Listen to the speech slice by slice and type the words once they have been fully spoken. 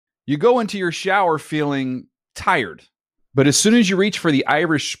You go into your shower feeling tired, but as soon as you reach for the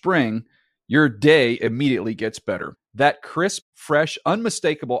Irish Spring, your day immediately gets better. That crisp, fresh,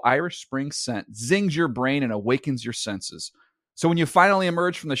 unmistakable Irish Spring scent zings your brain and awakens your senses. So when you finally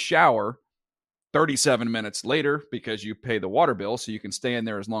emerge from the shower 37 minutes later, because you pay the water bill so you can stay in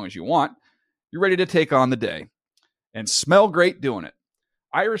there as long as you want, you're ready to take on the day and smell great doing it.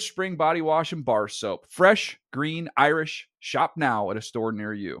 Irish Spring Body Wash and Bar Soap. Fresh, green, Irish. Shop now at a store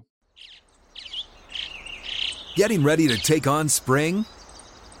near you. Getting ready to take on spring?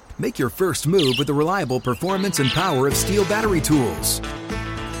 Make your first move with the reliable performance and power of Steel battery tools.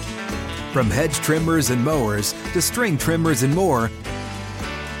 From hedge trimmers and mowers to string trimmers and more,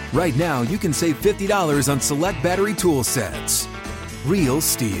 right now you can save $50 on select battery tool sets. Real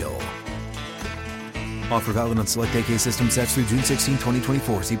Steel. Offer valid on select AK system sets through June 16,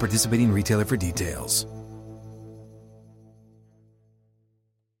 2024. See participating retailer for details.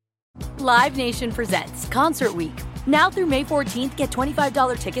 Live Nation presents Concert Week. Now through May 14th, get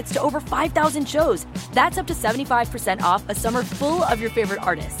 $25 tickets to over 5,000 shows. That's up to 75% off a summer full of your favorite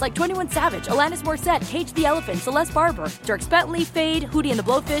artists like 21 Savage, Alanis Morissette, Cage the Elephant, Celeste Barber, Dierks Bentley, Fade, Hootie and the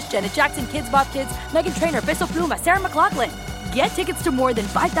Blowfish, Janet Jackson, Kidz Bop Kids, Meghan Trainor, Bissell Pluma, Sarah McLachlan. Get tickets to more than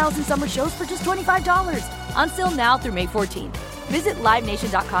 5,000 summer shows for just $25. Until now through May 14th. Visit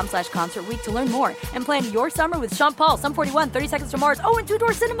LiveNation.com/Concert Week to learn more and plan your summer with Sean Paul, Sum 41, 30 Seconds to Mars, and Two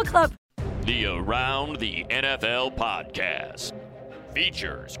Door Cinema Club. The Around the NFL podcast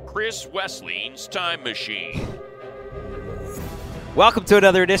features Chris Wesley's Time Machine. Welcome to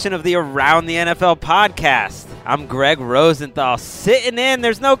another edition of the Around the NFL podcast. I'm Greg Rosenthal, sitting in.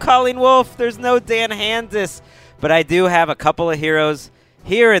 There's no Colleen Wolfe. There's no Dan Hansis. But I do have a couple of heroes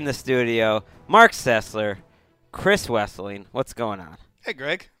here in the studio. Mark Sessler, Chris Wesseling. What's going on? Hey,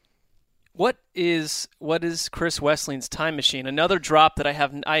 Greg. What is Chris Wesley's Time Machine? Another drop that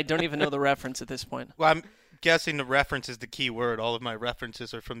I don't even know the reference at this point. Well, I'm guessing the reference is the key word. All of my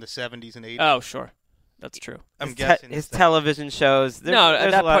references are from the 70s and 80s. Oh, sure. That's true. I'm guessing. His television shows.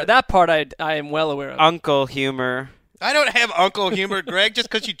 That part I am well aware of. Uncle humor. I don't have uncle humor, Greg, just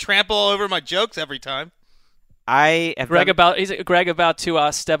because you trample all over my jokes every time. Greg about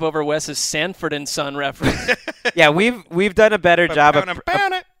to step over Wes's Sanford and Son reference. Yeah, we've done a better job of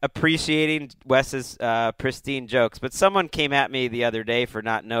appreciating Wes's pristine jokes, but someone came at me the other day for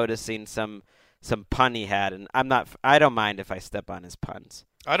not noticing some pun he had, and I don't mind if I step on his puns.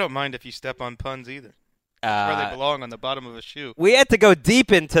 I don't mind if you step on puns either. That's where they belong, on the bottom of a shoe. We had to go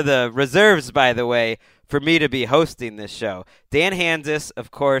deep into the reserves, by the way, for me to be hosting this show. Dan Hansis,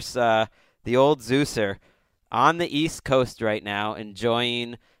 of course, the old Zeuser, on the East Coast right now,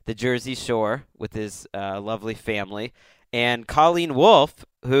 enjoying the Jersey Shore with his lovely family. And Colleen Wolfe,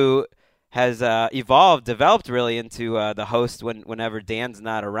 who has developed really into the host whenever Dan's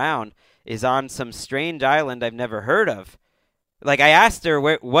not around, is on some strange island I've never heard of. Like, I asked her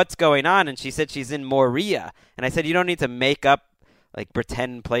what's going on, and she said she's in Moria. And I said, you don't need to make up, like,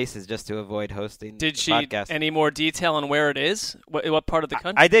 pretend places just to avoid hosting Did she podcast. Any more detail on where it is? What part of the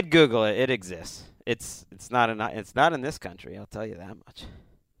country? I did Google it. It exists. It's not in this country, I'll tell you that much.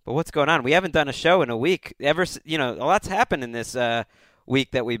 But what's going on? We haven't done a show in a week. A lot's happened in this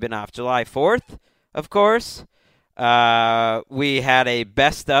week that we've been off. July 4th, of course. We had a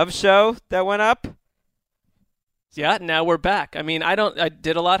best of show that went up. Yeah, now we're back. I mean,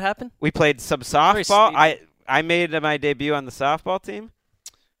 did a lot happen? We played some softball. I made my debut on the softball team.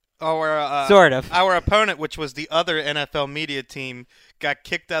 Sort of. Our opponent, which was the other NFL media team, got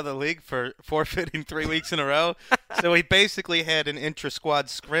kicked out of the league for forfeiting 3 weeks in a row. So we basically had an intra-squad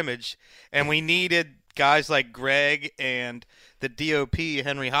scrimmage, and we needed guys like Greg and the DOP,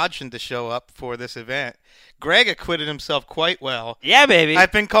 Henry Hodgson, to show up for this event. Greg acquitted himself quite well. Yeah, baby.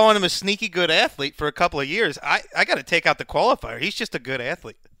 I've been calling him a sneaky good athlete for a couple of years. I got to take out the qualifier. He's just a good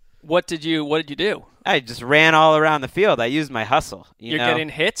athlete. What did you do? I just ran all around the field. I used my hustle. You're getting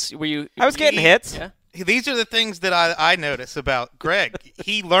hits? I was getting hits. Yeah. These are the things that I notice about Greg.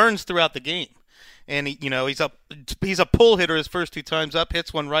 He learns throughout the game. And he's a pull hitter his first 2 times up,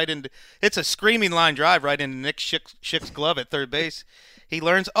 hits a screaming line drive right into Nick Schick's glove at third base. He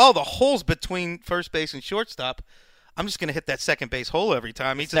learns, the holes between first base and shortstop. I'm just going to hit that second base hole every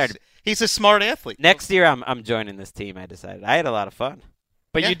time. He's a smart athlete. Next year I'm joining this team, I decided. I had a lot of fun.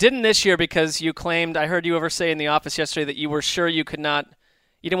 But you didn't this year because you claimed, I heard you ever say in the office yesterday, that you were sure you could not,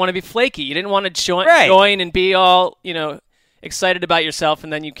 you didn't want to be flaky. You didn't want to join and be all, excited about yourself,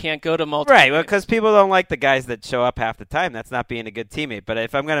 and then you can't go to multiple Right, well, because people don't like the guys that show up half the time. That's not being a good teammate. But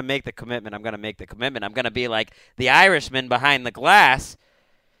if I'm going to make the commitment, I'm going to make the commitment. I'm going to be like the Irishman behind the glass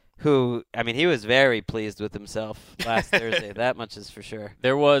who, I mean, he was very pleased with himself last Thursday. That much is for sure.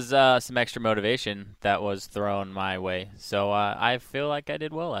 There was some extra motivation that was thrown my way, so I feel like I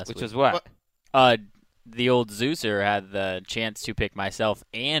did well last week. Which was what? The old Zeuser had the chance to pick myself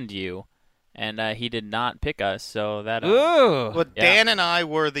and you, and he did not pick us, so that... Ooh! Well, Dan and I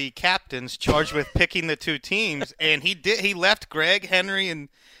were the captains charged with picking the two teams, and he left Greg, Henry, and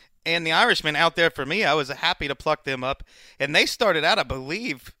the Irishman out there for me. I was happy to pluck them up, and they started out, I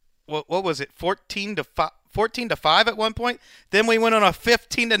believe, what was it, 14-5 at one point? Then we went on a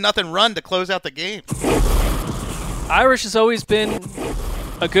 15-0 run to close out the game. Irish has always been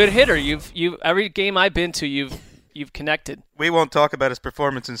a good hitter. You've every game I've been to, you've connected. We won't talk about his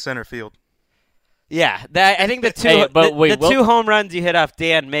performance in center field. Yeah, I think the two two home runs you hit off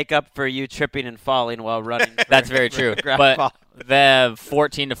Dan make up for you tripping and falling while running. That's very true. But the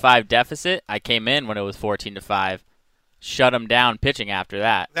 14-5 deficit, I came in when it was 14-5. Shut him down pitching after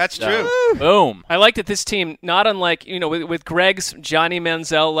that. That's true. Boom. I like that this team, not unlike with Greg's Johnny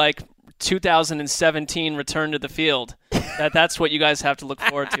Manziel, like 2017 return to the field. That's what you guys have to look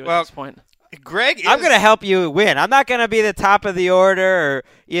forward to at this point. Greg, I'm going to help you win. I'm not going to be the top of the order or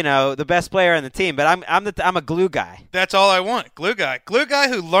the best player on the team, but I'm a glue guy. That's all I want. Glue guy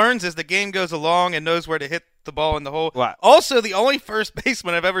who learns as the game goes along and knows where to hit the ball in the hole. What? Also, the only first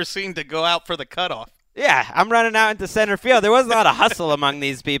baseman I've ever seen to go out for the cutoff. Yeah, I'm running out into center field. There wasn't a lot of hustle among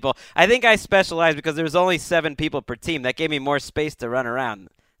these people. I think I specialized because there was only 7 people per team. That gave me more space to run around.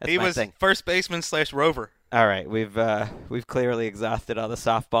 That's he my was thing. First baseman / rover. All right, we've clearly exhausted all the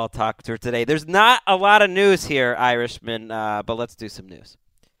softball talk for today. There's not a lot of news here, Irishman, but let's do some news.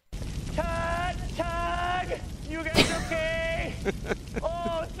 Tug! You guys okay?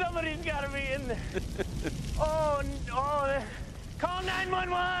 Oh, somebody's got to be in there. Oh, call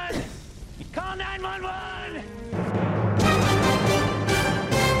 911! Call 911!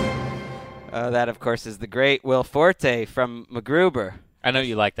 That, of course, is the great Will Forte from MacGruber. I know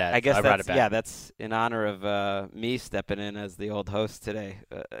you like that. I guess I brought it back. that's in honor of me stepping in as the old host today.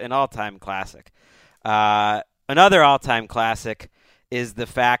 An all-time classic. Another all-time classic is the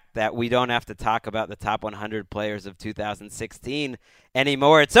fact that we don't have to talk about the top 100 players of 2016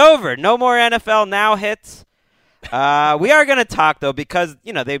 anymore. It's over. No more NFL Now hits. We are going to talk, though, because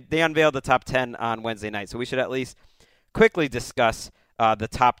they unveiled the top 10 on Wednesday night, so we should at least quickly discuss the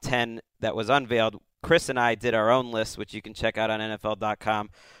top 10 that was unveiled. Chris and I did our own list, which you can check out on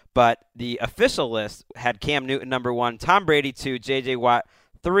NFL.com. But the official list had Cam Newton number 1, Tom Brady 2, J.J. Watt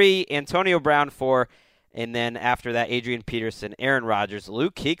 3, Antonio Brown 4, and then after that, Adrian Peterson, Aaron Rodgers,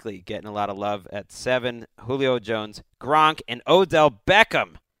 Luke Kuechly getting a lot of love at 7, Julio Jones, Gronk, and Odell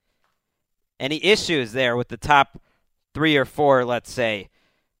Beckham. Any issues there with the top 3 or 4, let's say,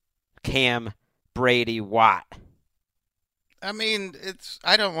 Cam, Brady, Watt? I mean,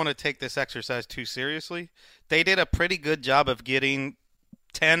 I don't want to take this exercise too seriously. They did a pretty good job of getting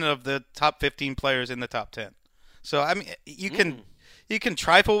 10 of the top 15 players in the top 10. So, I mean, you can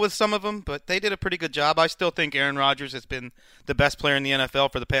trifle with some of them, but they did a pretty good job. I still think Aaron Rodgers has been the best player in the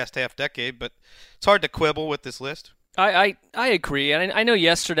NFL for the past half decade, but it's hard to quibble with this list. I agree. And I know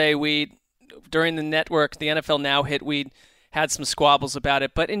yesterday during the network, the NFL Now hit, we had some squabbles about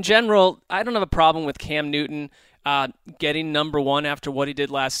it. But in general, I don't have a problem with Cam Newton getting number 1 after what he did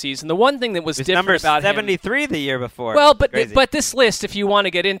last season. The one thing that was different about him... number 73 the year before. Well, but this list, if you want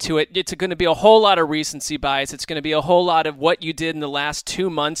to get into it, it's going to be a whole lot of recency bias. It's going to be a whole lot of what you did in the last 2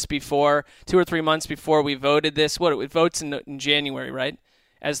 or 3 months before we voted this. It votes in January, right?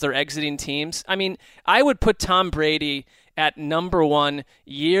 As they're exiting teams. I mean, I would put Tom Brady at number 1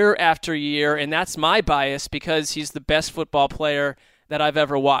 year after year, and that's my bias because he's the best football player that I've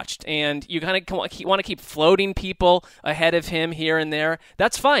ever watched. And you kind of want to keep floating people ahead of him here and there.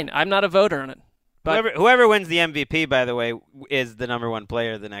 That's fine. I'm not a voter on it. But whoever wins the MVP, by the way, is the number 1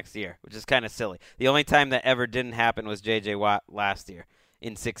 player the next year, which is kind of silly. The only time that ever didn't happen was J.J. Watt last year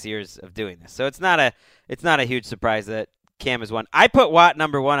in 6 years of doing this. So it's not a huge surprise that Cam is 1. I put Watt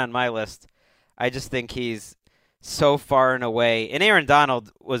number 1 on my list. I just think he's so far and away. And Aaron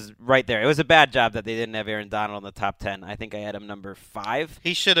Donald was right there. It was a bad job that they didn't have Aaron Donald in the top 10. I think I had him number 5.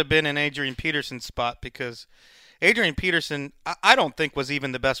 He should have been in Adrian Peterson's spot because Adrian Peterson, I don't think was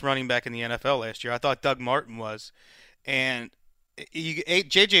even the best running back in the NFL last year. I thought Doug Martin was. And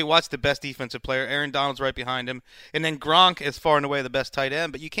J.J. Watt's the best defensive player. Aaron Donald's right behind him. And then Gronk is far and away the best tight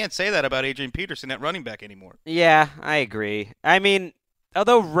end. But you can't say that about Adrian Peterson at running back anymore. Yeah, I agree. I mean,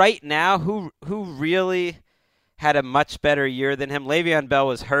 although right now, who really had a much better year than him? Le'Veon Bell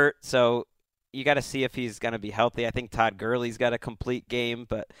was hurt, so you got to see if he's going to be healthy. I think Todd Gurley's got a complete game,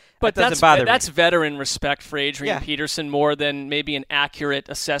 but that doesn't bother me. That's veteran respect for Adrian Peterson more than maybe an accurate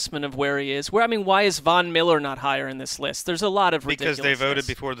assessment of where he is. Why is Von Miller not higher in this list? There's a lot of ridiculousness. Because they voted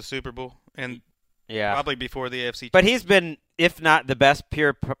before the Super Bowl and probably before the AFC. But he's been, if not the best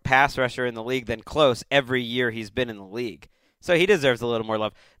pure pass rusher in the league, then close every year he's been in the league. So he deserves a little more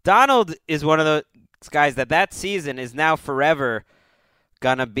love. Donald is one of those guys that season is now forever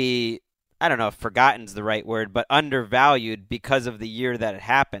going to be, I don't know if forgotten's the right word, but undervalued because of the year that it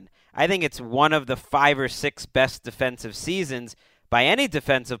happened. I think it's one of the 5 or 6 best defensive seasons by any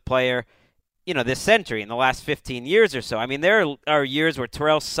defensive player, this century, in the last 15 years or so. I mean, there are years where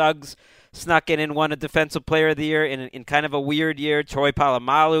Terrell Suggs snuck in and won a Defensive Player of the Year in kind of a weird year. Troy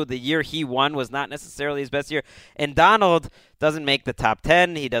Polamalu, the year he won was not necessarily his best year. And Donald doesn't make the top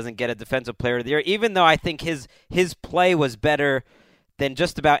 10. He doesn't get a Defensive Player of the Year, even though I think his play was better than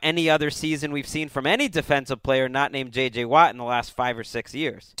just about any other season we've seen from any defensive player not named J.J. Watt in the last 5 or 6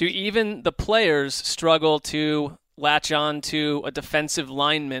 years. Do even the players struggle to latch on to a defensive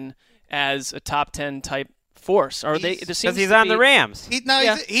lineman as a top 10 type force? Because he's on the Rams.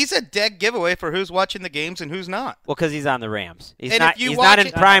 He's a dead giveaway for who's watching the games and who's not. Well, because he's on the Rams. He's not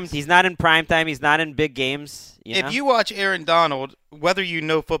in prime time. He's not in big games. If you watch Aaron Donald, whether you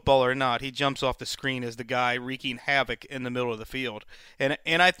know football or not, he jumps off the screen as the guy wreaking havoc in the middle of the field. And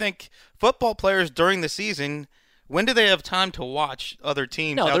I think football players during the season, when do they have time to watch other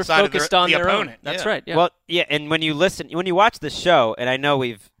teams outside of the opponent? That's right. Yeah. Well, and when you watch the show, and I know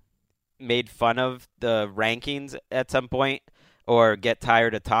we've made fun of the rankings at some point or get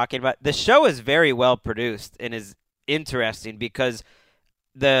tired of talking about, the show is very well produced and is interesting because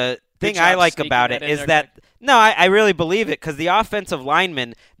the thing I like about it is that I really believe it because the offensive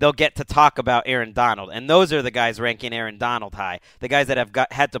linemen, they'll get to talk about Aaron Donald, and those are the guys ranking Aaron Donald high, the guys that have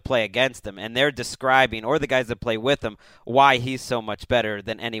had to play against him, and they're describing, or the guys that play with him, why he's so much better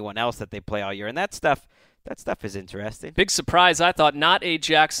than anyone else that they play all year, and that stuff is interesting. Big surprise, I thought, not a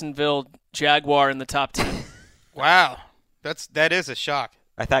Jacksonville Jaguar in the top 10. Wow, that is a shock.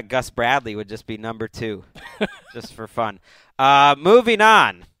 I thought Gus Bradley would just be number 2, just for fun. Moving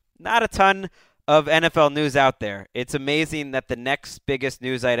on. Not a ton of NFL news out there. It's amazing that the next biggest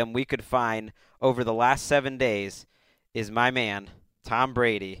news item we could find over the last 7 days is my man, Tom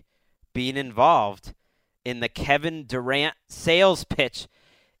Brady, being involved in the Kevin Durant sales pitch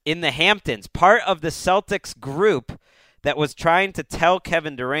in the Hamptons, part of the Celtics group that was trying to tell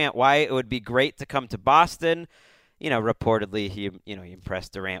Kevin Durant why it would be great to come to Boston. Reportedly he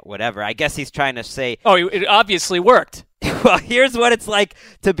impressed Durant, whatever. I guess he's trying to say, it obviously worked. Well, here's what it's like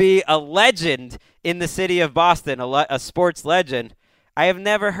to be a legend in the city of Boston, a sports legend. I have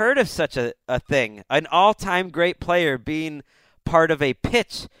never heard of such a thing. An all-time great player being part of a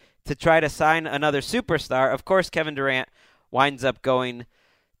pitch to try to sign another superstar. Of course, Kevin Durant winds up going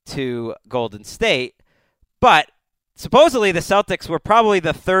to Golden State, but supposedly the Celtics were probably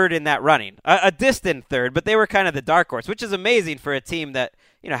the third in that running, a distant third, but they were kind of the dark horse, which is amazing for a team that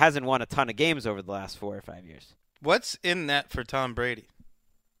hasn't won a ton of games over the last 4 or 5 years. What's in that for Tom Brady?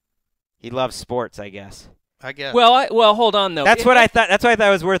 He loves sports, I guess. Well, hold on though. That's what I thought. That's why I thought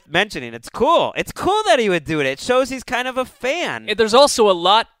it was worth mentioning. It's cool. It's cool that he would do it. It shows he's kind of a fan. There's also a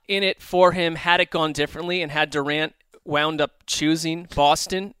lot in it for him. Had it gone differently, and had Durant wound up choosing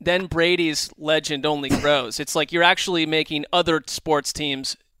Boston, then Brady's legend only grows. It's like you're actually making other sports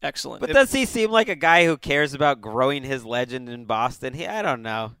teams excellent. But does he seem like a guy who cares about growing his legend in Boston? I don't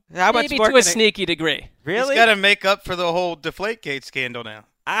know. Maybe to a sneaky degree. Really? He's got to make up for the whole Deflategate scandal now.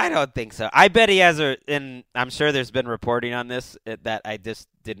 I don't think so. I bet he has and I'm sure there's been reporting on this that I just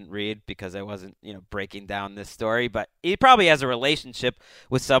didn't read because I wasn't, breaking down this story, but he probably has a relationship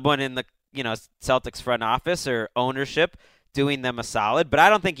with someone in the, Celtics front office or ownership doing them a solid, but I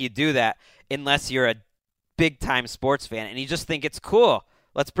don't think you do that unless you're a big-time sports fan and you just think it's cool.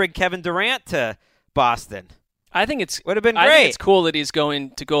 Let's bring Kevin Durant to Boston. I think would have been great. I think it's cool that he's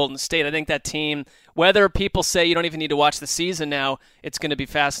going to Golden State. I think that team, whether people say you don't even need to watch the season now, it's going to be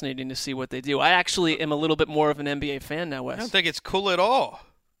fascinating to see what they do. I actually am a little bit more of an NBA fan now, Wes. I don't think it's cool at all.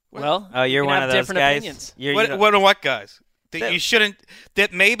 Well, you're one of those guys. Opinions. What guys? That you shouldn't.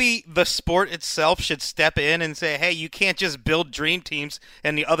 That maybe the sport itself should step in and say, "Hey, you can't just build dream teams,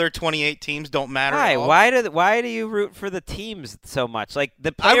 and the other 28 teams don't matter." Why? At all. Why do you root for the teams so much? Like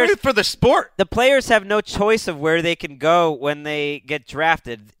the players, I root for the sport. The players have no choice of where they can go when they get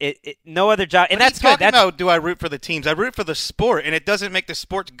drafted. No other job, and that's good. Do I root for the teams? I root for the sport, and it doesn't make the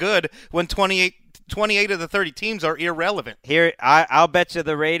sport good when 28 28 of the 30 teams are irrelevant. Here, I'll bet you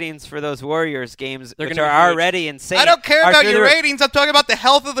the ratings for those Warriors games, They're which gonna are be already insane. I don't care about your ratings. ratings. I'm talking about the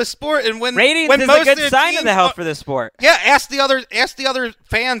health of the sport. And when Ratings when is most a good of sign of teams the health for the sport. Yeah, ask the other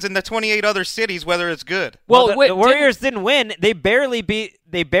fans in the 28 other cities whether it's good. Well, Well, the Warriors didn't win. They barely beat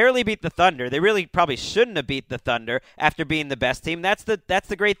the Thunder. They really probably shouldn't have beat the Thunder after being the best team. That's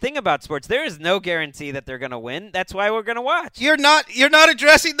the great thing about sports. There is no guarantee that they're going to win. That's why we're going to watch. You're not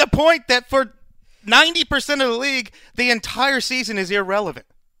addressing the point that for 90% of the league, the entire season is irrelevant.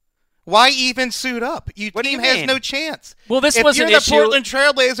 Why even suit up? Your What do team you has mean? no chance. Well, this if was you're an the issue. Portland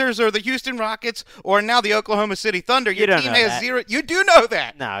Trailblazers or the Houston Rockets or now the Oklahoma City Thunder, your don't team know has that. zero. You do know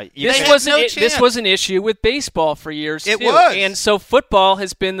that. No, This have was no this chance. was an issue with baseball for years It too. was. And so football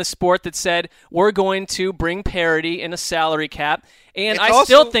has been the sport that said we're going to bring parity in a salary cap. And It's I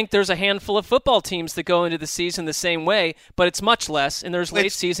still also- think there's a handful of football teams that go into the season the same way, but it's much less. And there's late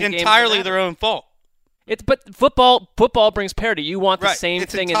It's season games. entirely that their matter. own fault. But football brings parity. You want the Right. same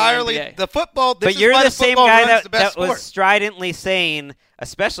it's thing entirely in the NBA. the football. This but is you're why the same football guy runs the best that was sport. stridently saying,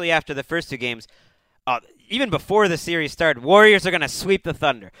 especially after the first two games, even before the series started, Warriors are going to sweep the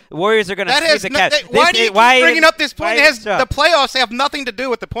Thunder. The Warriors are going to That sweep has the no, Cavs. why do you keep bringing up this point? The playoffs have nothing to do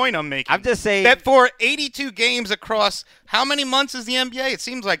with the point I'm making. I'm just saying that for 82 games across how many months is the NBA? It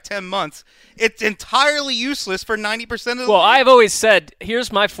seems like 10 months. It's entirely useless for 90% of the Well, league. I've always said,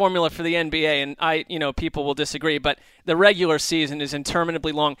 here's my formula for the NBA, and people will disagree, but the regular season is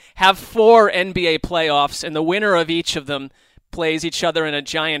interminably long. Have 4 NBA playoffs, and the winner of each of them plays each other in a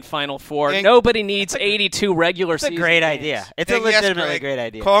giant Final Four. And- Nobody needs 82 regular it's a season great games. idea. It's And a yes, legitimately Greg, great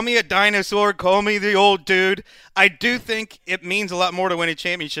idea. Call me a dinosaur. Call me the old dude. I do think it means a lot more to win a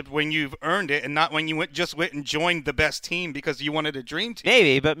championship when you've earned it and not when you just went and joined the best team because you wanted a dream team.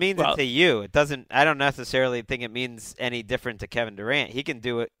 Maybe, but means Well- it to you. It doesn't. I don't necessarily think it means any different to Kevin Durant. He can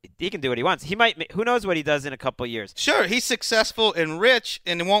do it. He can do what he wants. He might. Who knows what he does in a couple years? Sure, he's successful and rich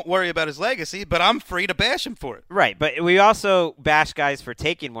and won't worry about his legacy, but I'm free to bash him for it. Right, but we also bash guys for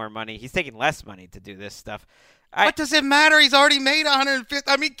taking more money. He's taking less money to do this stuff. What does it matter? He's already made 150.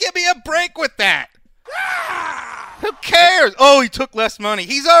 I mean, give me a break with that. Who cares? Oh, he took less money.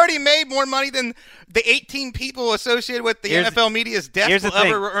 He's already made more money than the 18 people associated with the NFL media's death Here's will the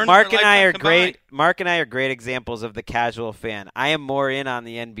thing. ever earn. Mark their and I are lifetime combined. great. Mark and I are great examples of the casual fan. I am more in on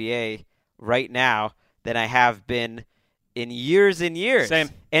the NBA right now than I have been in years and years. Same.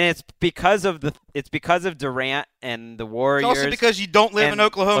 And it's because of Durant and the Warriors. It's also because you don't live in and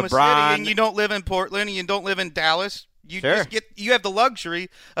Oklahoma LeBron. City and you don't live in Portland and you don't live in Dallas. You Sure. you have the luxury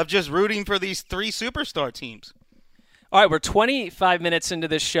of just rooting for these 3 superstar teams. All right, we're 25 minutes into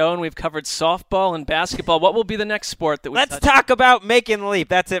this show, and we've covered softball and basketball. What will be the next sport that we Let's talk about making the leap.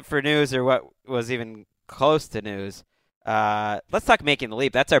 That's it for news, or what was even close to news. Let's talk making the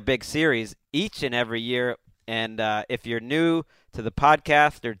leap. That's our big series each and every year. And if you're new to the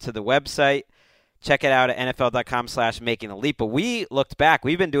podcast or to the website, check it out at NFL.com/making-the-leap. But we looked back.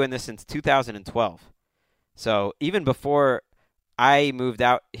 We've been doing this since 2012. So even before I moved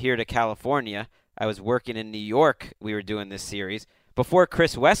out here to California, I was working in New York. We were doing this series. Before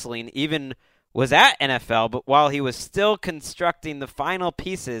Chris Wesseling even was at NFL, but while he was still constructing the final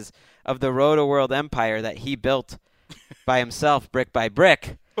pieces of the Roto-World empire that he built by himself, brick by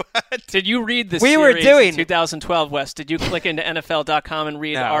brick. Did you read this We were series doing- in 2012, Wes? Did you click into NFL.com and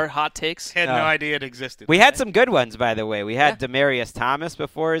read No. our hot takes? Had no idea it existed. We had some good ones, by the way. We had Demaryius Thomas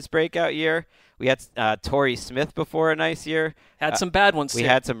before his breakout year. We had Torrey Smith before a nice year. Had some bad ones, We too.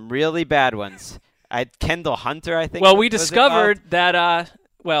 had some really bad ones. Kendall Hunter, I think. Well, we was discovered involved. that,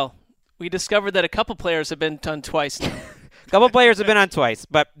 we discovered that a couple players have been done twice now. A couple players have been on twice,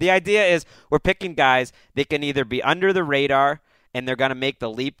 but the idea is we're picking guys that can either be under the radar and they're going to make the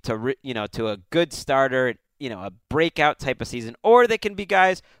leap to to a good starter, a breakout type of season, or they can be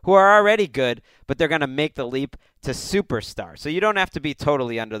guys who are already good, but they're going to make the leap to superstar. So you don't have to be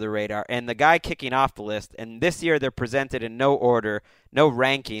totally under the radar. And the guy kicking off the list, and this year they're presented in no order, no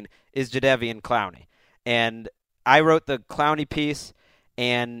ranking, is Jadeveon Clowney. And I wrote the Clowney piece,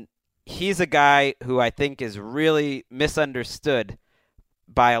 and he's a guy who I think is really misunderstood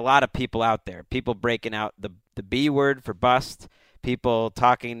by a lot of people out there. People breaking out the B word for bust, people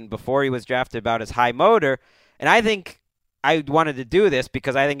talking before he was drafted about his high motor. And I think I wanted to do this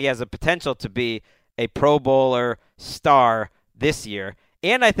because I think he has the potential to be a Pro Bowler star this year.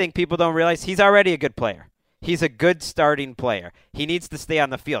 And I think people don't realize he's already a good player. He's a good starting player. He needs to stay on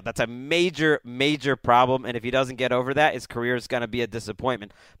the field. That's a major, major problem. And if he doesn't get over that, his career is going to be a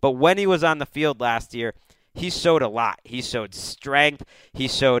disappointment. But when he was on the field last year, he showed a lot. He showed strength. He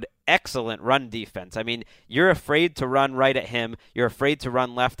showed excellent run defense. I mean, you're afraid to run right at him. You're afraid to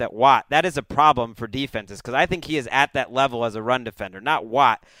run left at Watt. That is a problem for defenses because I think he is at that level as a run defender. Not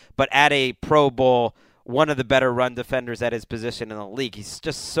Watt, but at a Pro Bowl, one of the better run defenders at his position in the league. He's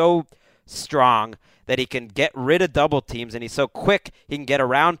just so strong that he can get rid of double teams, and he's so quick he can get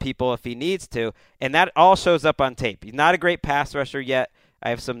around people if he needs to, and that all shows up on tape. He's not a great pass rusher yet. I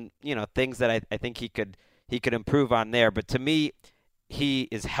have some, things that I think he could improve on there, but to me, he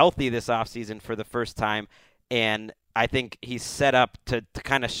is healthy this offseason for the first time, and I think he's set up to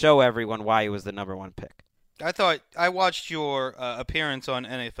kind of show everyone why he was the number one pick. I watched your appearance on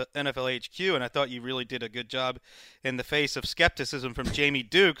NFL HQ, and I thought you really did a good job in the face of skepticism from Jamie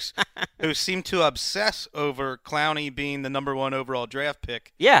Dukes, who seemed to obsess over Clowney being the number one overall draft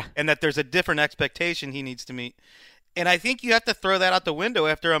pick. Yeah. And that there's a different expectation he needs to meet. And I think you have to throw that out the window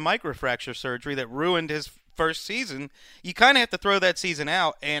after a microfracture surgery that ruined his first season. You kind of have to throw that season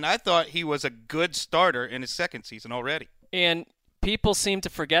out, and I thought he was a good starter in his second season already. And people seem to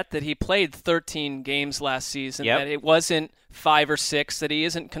forget that he played 13 games last season, Yep. that it wasn't 5 or 6, that he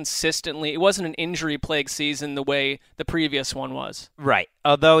isn't consistently – it wasn't an injury-plagued season the way the previous one was. Right,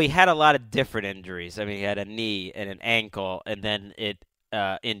 although he had a lot of different injuries. I mean, he had a knee and an ankle and then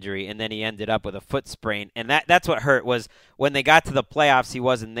injury, and then he ended up with a foot sprain. And that's what hurt was when they got to the playoffs, he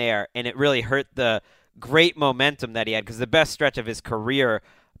wasn't there, and it really hurt the great momentum that he had because the best stretch of his career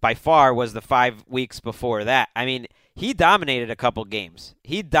by far was the 5 weeks before that. I mean, he dominated a couple games.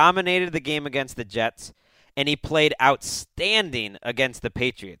 He dominated the game against the Jets, and he played outstanding against the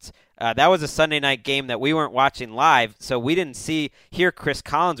Patriots. That was a Sunday night game that we weren't watching live, so we didn't hear Chris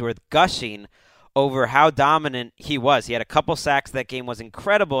Collinsworth gushing over how dominant he was. He had a couple sacks that game, was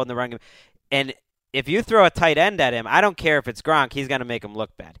incredible in the run game. And if you throw a tight end at him, I don't care if it's Gronk, he's going to make him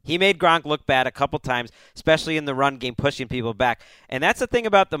look bad. He made Gronk look bad a couple times, especially in the run game, pushing people back. And that's the thing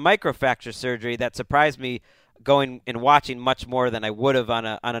about the microfracture surgery that surprised me going and watching much more than I would have on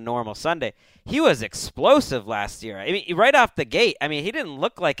a normal Sunday. He was explosive last year. I mean, right off the gate, he didn't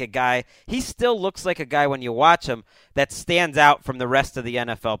look like a guy. He still looks like a guy when you watch him that stands out from the rest of the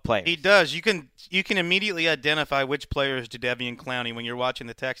NFL players. He does. You can immediately identify which player is Jadeveon Clowney when you're watching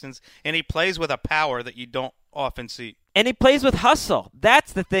the Texans, and he plays with a power that you don't often see. And he plays with hustle.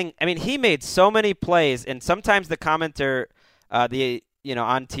 That's the thing. I mean, he made so many plays, and sometimes the commenter,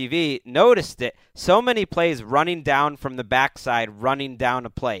 on TV noticed it. So many plays running down from the backside, running down a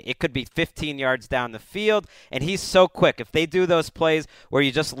play. It could be 15 yards down the field, and he's so quick. If they do those plays where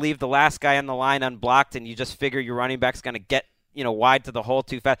you just leave the last guy on the line unblocked and you just figure your running back's going to get wide to the hole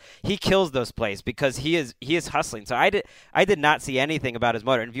too fast, he kills those plays because he is hustling. So I did not see anything about his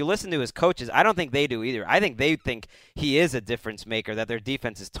motor. And if you listen to his coaches, I don't think they do either. I think they think he is a difference maker, that their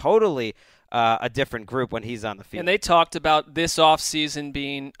defense is totally a different group when he's on the field. And they talked about this offseason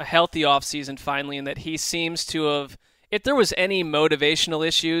being a healthy offseason finally, and that he seems to have, if there was any motivational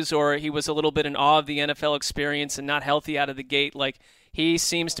issues or he was a little bit in awe of the NFL experience and not healthy out of the gate, he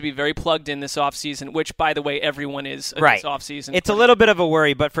seems to be very plugged in this offseason, which, by the way, everyone is right. This offseason. It's a little bit of a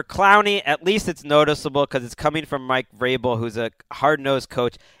worry, but for Clowney, at least it's noticeable because it's coming from Mike Vrabel, who's a hard-nosed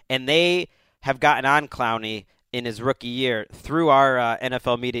coach, and they have gotten on Clowney in his rookie year through our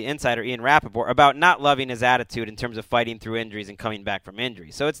NFL media insider, Ian Rappaport, about not loving his attitude in terms of fighting through injuries and coming back from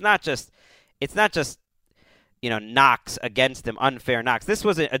injuries. So it's not just knocks against him, unfair knocks. This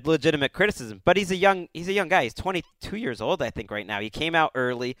was a legitimate criticism, but he's a young guy. He's 22 years old, I think, right now. He came out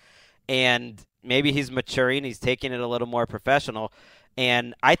early, and maybe he's maturing. He's taking it a little more professional,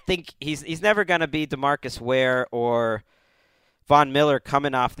 and I think he's never going to be DeMarcus Ware or Von Miller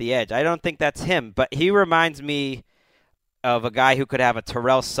coming off the edge. I don't think that's him, but he reminds me of a guy who could have a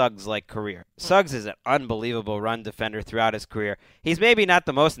Terrell Suggs-like career. Suggs is an unbelievable run defender throughout his career. He's maybe not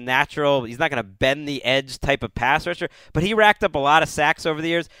the most natural. He's not going to bend the edge type of pass rusher, but he racked up a lot of sacks over the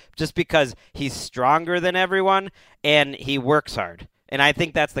years just because he's stronger than everyone and he works hard. And I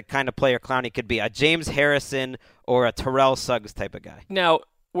think that's the kind of player Clowney could be, a James Harrison or a Terrell Suggs type of guy. Now,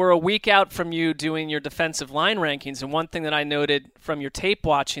 we're a week out from you doing your defensive line rankings, and one thing that I noted from your tape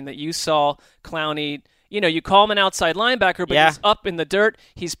watching that you saw Clowney, you call him an outside linebacker, but he's up in the dirt.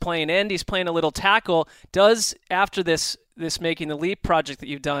 He's playing end. He's playing a little tackle. After this Making the Leap project that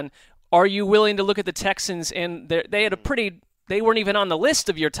you've done, are you willing to look at the Texans? And they had they weren't even on the list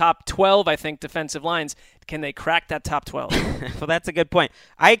of your top 12, I think, defensive lines. Can they crack that top 12? Well, that's a good point.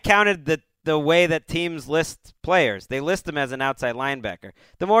 I counted the way that teams list players. They list them as an outside linebacker.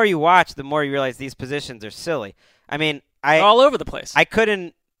 The more you watch, the more you realize these positions are silly. I mean, They're all over the place.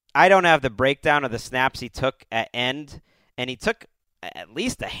 I don't have the breakdown of the snaps he took at end, and he took at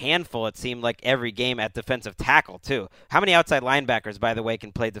least a handful, it seemed like, every game at defensive tackle, too. How many outside linebackers, by the way,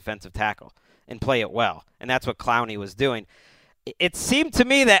 can play defensive tackle and play it well? And that's what Clowney was doing. It seemed to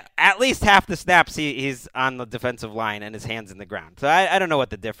me that at least half the snaps he's on the defensive line and his hands in the ground. So I don't know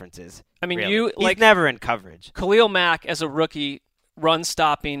what the difference is. I mean, really. He's never in coverage. Khalil Mack, as a rookie, run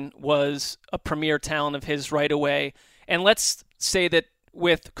stopping was a premier talent of his right away. And let's say that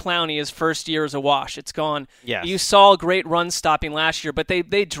with Clowney, his first year is a wash. It's gone. Yes. You saw great run stopping last year, but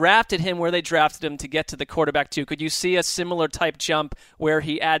they drafted him where they drafted him to get to the quarterback too. Could you see a similar type jump where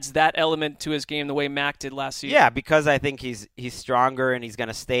he adds that element to his game the way Mack did last season? Yeah, because I think he's stronger and he's going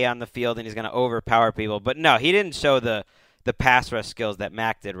to stay on the field and he's going to overpower people. But no, he didn't show the pass rush skills that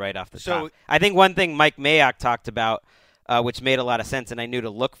Mack did right off the top. I think one thing Mike Mayock talked about, which made a lot of sense, and I knew to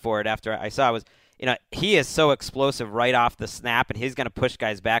look for it after I saw it, was, he is so explosive right off the snap, and he's going to push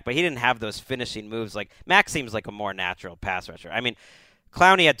guys back, but he didn't have those finishing moves. Like, Mack seems like a more natural pass rusher. I mean,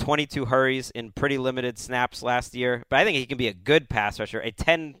 Clowney had 22 hurries in pretty limited snaps last year, but I think he can be a good pass rusher, a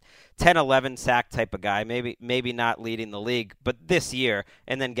 10-11 sack type of guy, maybe not leading the league, but this year,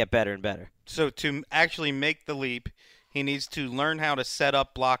 and then get better and better. So to actually make the leap, he needs to learn how to set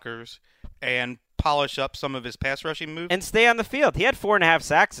up blockers and polish up some of his pass rushing moves. And stay on the field. He had 4.5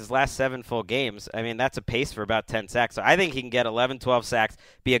 sacks his last 7 full games. I mean, that's a pace for about 10 sacks. So I think he can get 11, 12 sacks,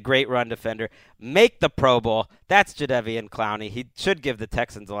 be a great run defender, make the Pro Bowl. That's Jadeveon Clowney. He should give the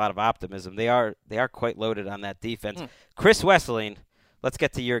Texans a lot of optimism. They are quite loaded on that defense. Chris Wesseling, let's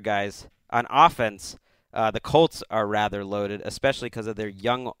get to your guys. On offense, the Colts are rather loaded, especially because of their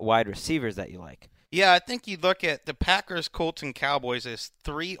young wide receivers that you like. Yeah, I think you look at the Packers, Colts, and Cowboys as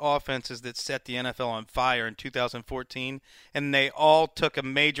 3 offenses that set the NFL on fire in 2014, and they all took a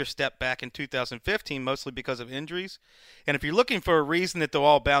major step back in 2015, mostly because of injuries. And if you're looking for a reason that they'll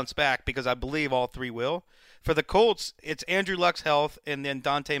all bounce back, because I believe all 3 will, for the Colts, it's Andrew Luck's health and then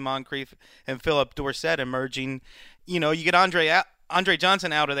Dante Moncrief and Philip Dorsett emerging. You get Andre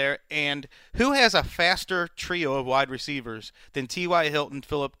Johnson out of there, and who has a faster trio of wide receivers than T.Y. Hilton,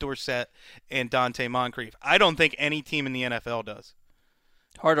 Philip Dorsett, and Dante Moncrief? I don't think any team in the NFL does.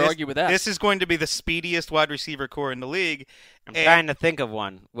 Hard to argue with that. This is going to be the speediest wide receiver core in the league. I'm trying to think of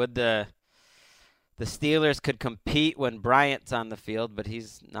one. Would the Steelers could compete when Bryant's on the field, but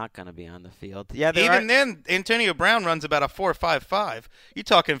he's not going to be on the field. Yeah, then, Antonio Brown runs about a 4.55. You're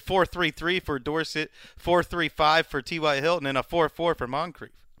talking 4.33 for Dorsett, 4.35 for T.Y. Hilton, and a 4.4 for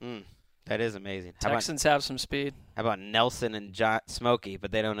Moncrief. That is amazing. Texans have some speed. How about Nelson and Smokey,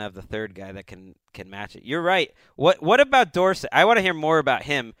 but they don't have the third guy that can match it. You're right. What about Dorsett? I want to hear more about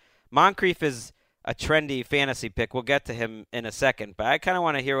him. Moncrief is a trendy fantasy pick. We'll get to him in a second, but I kind of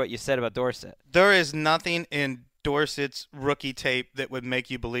want to hear what you said about Dorsett. There is nothing in Dorsett's rookie tape that would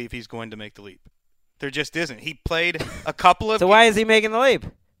make you believe he's going to make the leap. There just isn't. He played a couple of So why is he making the leap?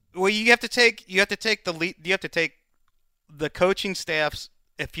 Well, you have to take the leap. You have to take the coaching staff's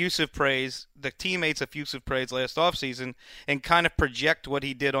effusive praise, the teammates' effusive praise last offseason, and kind of project what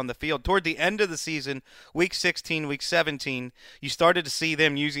he did on the field. Toward the end of the season, week 16, week 17, you started to see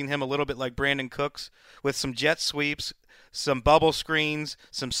them using him a little bit like Brandon Cooks with some jet sweeps, some bubble screens,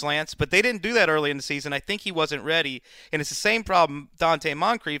 some slants, but they didn't do that early in the season. I think he wasn't ready, and it's the same problem Dante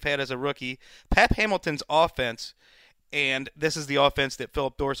Moncrief had as a rookie. Pep Hamilton's offense, and this is the offense that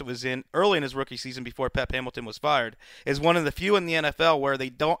Philip Dorsett was in early in his rookie season before Pep Hamilton was fired, is one of the few in the NFL where they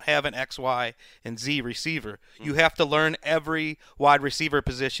don't have an X, Y, and Z receiver. You have to learn every wide receiver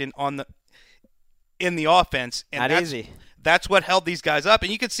position in the offense. And Not easy. That's what held these guys up.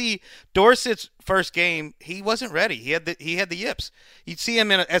 And you could see Dorsett's first game, he wasn't ready. He had the yips. You'd see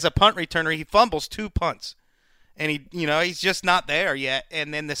him as a punt returner. He fumbles 2 punts. And he's just not there yet.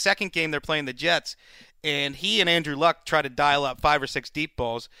 And then the second game they're playing the Jets, and he and Andrew Luck try to dial up 5 or 6 deep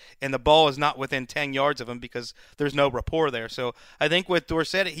balls, and the ball is not within 10 yards of him because there's no rapport there. So I think with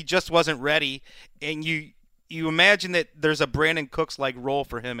Dorsett, he just wasn't ready, and you imagine that there's a Brandon Cooks-like role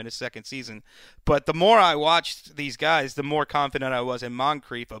for him in his second season. But the more I watched these guys, the more confident I was in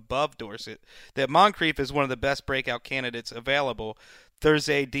Moncrief above Dorsett, that Moncrief is one of the best breakout candidates available. There's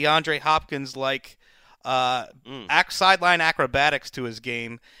a DeAndre Hopkins-like sideline acrobatics to his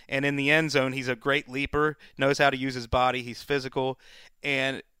game, and in the end zone he's a great leaper, knows how to use his body, he's physical,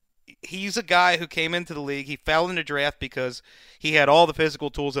 and he's a guy who came into the league. He fell in the draft because he had all the physical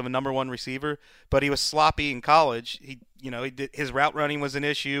tools of a number 1 receiver, but he was sloppy in college. His route running was an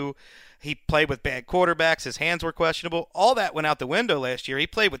issue. He played with bad quarterbacks. His hands were questionable. All that went out the window last year. He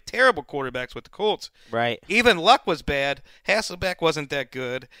played with terrible quarterbacks with the Colts. Right. Even Luck was bad. Hasselbeck wasn't that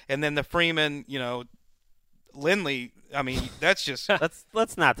good. And then the Freeman, Lindley, I mean, that's just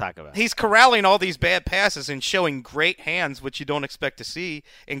let's not talk about it. He's corralling all these bad passes and showing great hands, which you don't expect to see,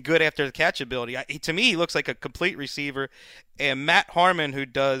 and good after the catch ability. To me, he looks like a complete receiver. And Matt Harmon, who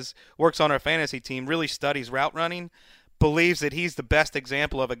works on our fantasy team, really studies route running, believes that he's the best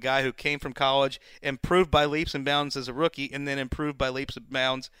example of a guy who came from college, improved by leaps and bounds as a rookie, and then improved by leaps and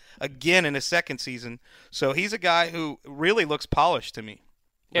bounds again in his second season. So he's a guy who really looks polished to me.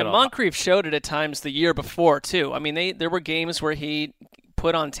 And Moncrief showed it at times the year before, too. I mean, there were games where he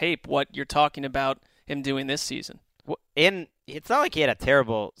put on tape what you're talking about him doing this season. And it's not like he had a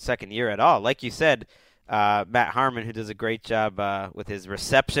terrible second year at all. Like you said, Matt Harmon, who does a great job with his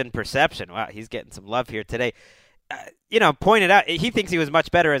reception perception. Wow, he's getting some love here today. Pointed out he thinks he was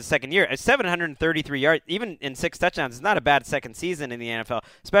much better as a second year. At 733 yards, even in 6 touchdowns, is not a bad second season in the NFL,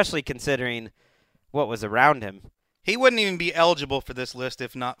 especially considering what was around him. He wouldn't even be eligible for this list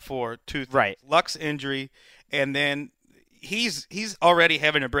if not for two things. Right. Luck's injury, and then he's already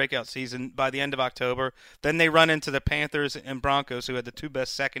having a breakout season by the end of October. Then they run into the Panthers and Broncos, who had the 2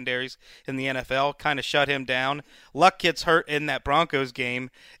 best secondaries in the NFL, kind of shut him down. Luck gets hurt in that Broncos game,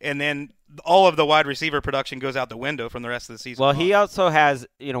 and then all of the wide receiver production goes out the window from the rest of the season. Well, he also has,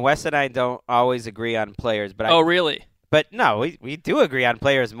 Wes and I don't always agree on players. But really? But no, we do agree on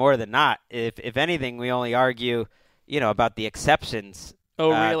players more than not. If anything, we only argue about the exceptions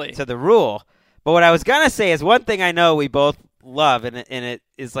to the rule. But what I was going to say is one thing I know we both love, and it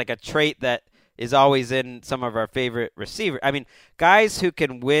is like a trait that is always in some of our favorite receivers. I mean, guys who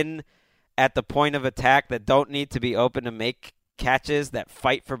can win at the point of attack that don't need to be open to make catches, that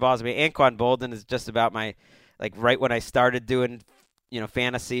fight for balls. I mean, Anquan Boldin is just about right when I started doing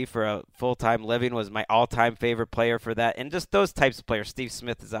fantasy for a full-time living, was my all-time favorite player for that. And just those types of players. Steve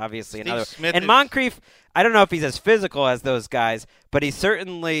Smith is obviously another. And Moncrief, I don't know if he's as physical as those guys, but he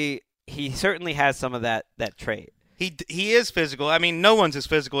certainly has some of that trait. He is physical. I mean, no one's as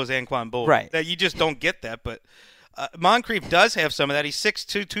physical as Anquan Boldin. Right. You just don't get that, but Moncrief does have some of that. He's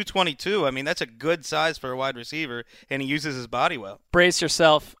 6'2", 222. I mean, that's a good size for a wide receiver, and he uses his body well. Brace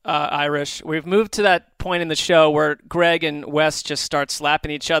yourself, Irish. We've moved to that point in the show where Greg and Wes just start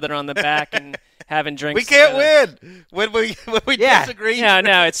slapping each other on the back and having drinks. We can't win when we disagree. Yeah,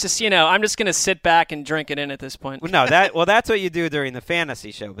 no, it's just, I'm just going to sit back and drink it in at this point. No, that's what you do during the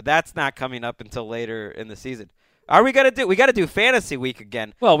fantasy show, but that's not coming up until later in the season. We got to do fantasy week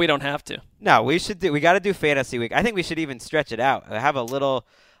again. Well, we don't have to. No, we got to do fantasy week. I think we should even stretch it out. Have a little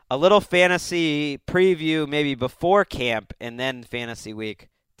fantasy preview maybe before camp and then fantasy week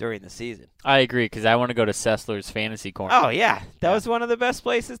during the season. I agree, because I want to go to Sessler's Fantasy Corner. Oh, yeah. That was one of the best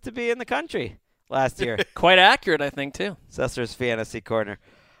places to be in the country last year. Quite accurate, I think, too. Sessler's Fantasy Corner.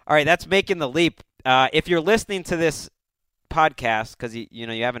 All right, that's Making the Leap. If you're listening to this podcast because you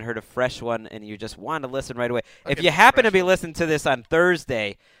haven't heard a fresh one and you just want to listen right away, if you happen to be listening to this on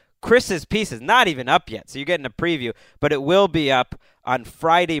Thursday, Chris's piece is not even up yet, so you're getting a preview, but it will be up on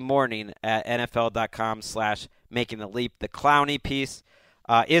Friday morning at NFL.com/makingtheleap. The Clowney piece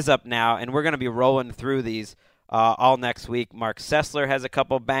is up now, and we're going to be rolling through these all next week. Mark Sessler has a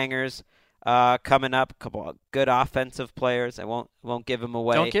couple bangers coming up, a couple of good offensive players. I won't give them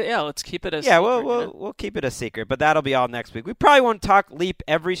away. Let's keep it a secret. We'll keep it a secret, but that'll be all next week. We probably won't talk Leap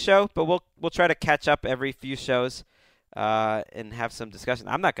every show, but we'll try to catch up every few shows and have some discussion.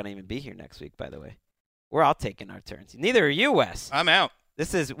 I'm not going to even be here next week, by the way. We're all taking our turns. Neither are you, Wes. I'm out.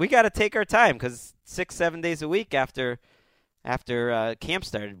 We got to take our time because 6-7 days a week after camp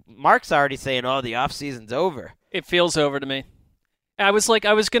started. Mark's already saying, the off season's over. It feels over to me. I was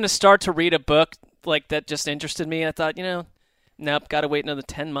going to start to read a book that just interested me. I thought, nope, got to wait another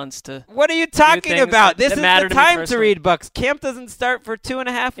 10 months to. What are you talking about? This is the time to read books. Camp doesn't start for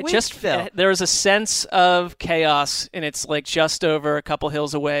 2.5 weeks. Still. There's a sense of chaos, and it's just over a couple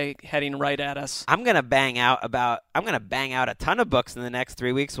hills away, heading right at us. I'm gonna bang out a ton of books in the next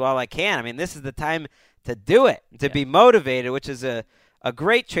 3 weeks while I can. I mean, this is the time to do it, to be motivated, which is a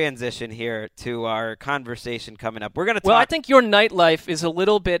great transition here to our conversation coming up. We're going to talk. Well, I think your nightlife is a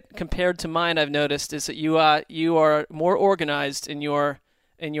little bit, compared to mine, I've noticed, is that you are more organized in your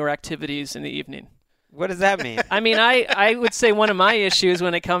activities in the evening. What does that mean? I mean, I would say one of my issues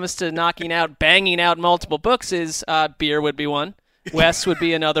when it comes to banging out multiple books is beer would be one. Wes would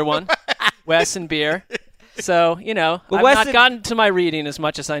be another one. Wes and beer. So, I've not gotten to my reading as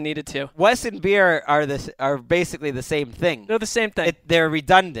much as I needed to. Wes and beer are basically the same thing. They're the same thing. They're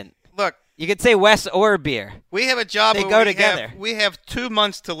redundant. Look. You could say Wes or beer. We have a job they go together. We have 2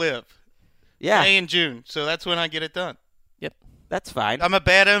 months to live. Yeah. May and June. So that's when I get it done. Yep. That's fine. I'm a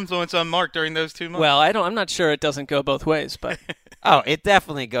bad influence on Mark during those 2 months. Well, I'm not sure it doesn't go both ways, but Oh, it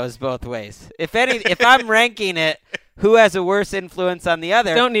definitely goes both ways. If I'm ranking it, who has a worse influence on the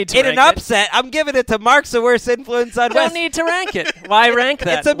other? Don't need to in rank an upset, I'm giving it to Mark's a worse influence on Wes. don't need to rank it. Why rank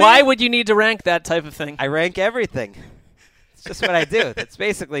that? It's Why would you need to rank that type of thing? I rank everything. It's just what I do. That's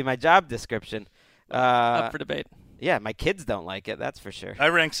basically my job description. Up for debate. Yeah, my kids don't like it, that's for sure. I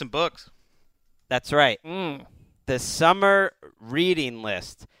rank some books. That's right. The summer reading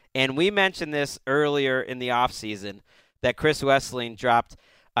list. And we mentioned this earlier in the offseason that Chris Wesseling dropped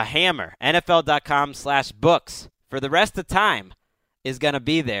a hammer. NFL.com/books for the rest of time is going to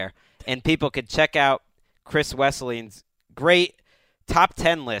be there. And people could check out Chris Wesseling's great top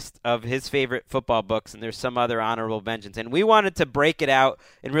 10 list of his favorite football books. And there's some other honorable mentions. And we wanted to break it out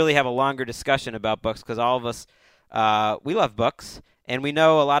and really have a longer discussion about books because all of us, we love books. And we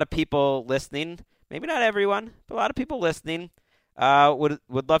know a lot of people listening, maybe not everyone, but a lot of people listening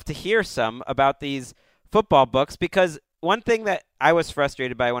would love to hear some about these football books because one thing that I was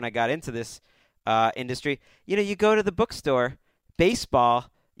frustrated by when I got into this industry, you go to the bookstore, baseball,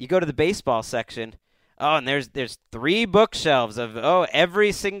 you go to the baseball section, and there's 3 bookshelves of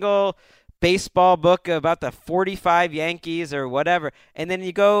every single baseball book about the 45 Yankees or whatever, and then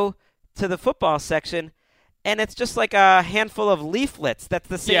you go to the football section, and it's just like a handful of leaflets. That's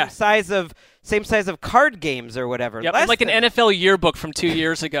the same size of card games or whatever. Yep, like an NFL yearbook from 2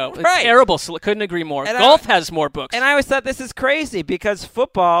 years ago. It's Right. terrible, so I couldn't agree more. And Golf has more books. And I always thought this is crazy because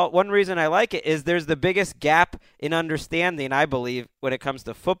football, one reason I like it is there's the biggest gap in understanding, I believe, when it comes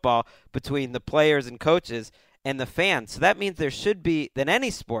to football between the players and coaches and the fans. So that means there should be, than any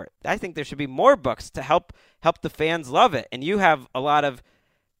sport, I think there should be more books to help the fans love it. And you have a lot of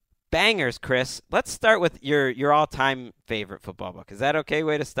bangers, Chris. Let's start with your all-time favorite football book. Is that okay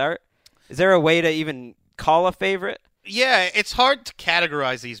way to start? Is there a way to even call a favorite? Yeah, it's hard to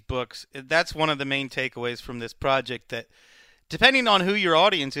categorize these books. That's one of the main takeaways from this project, that depending on who your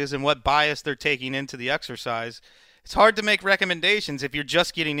audience is and what bias they're taking into the exercise, it's hard to make recommendations. If you're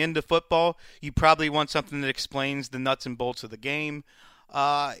just getting into football, you probably want something that explains the nuts and bolts of the game.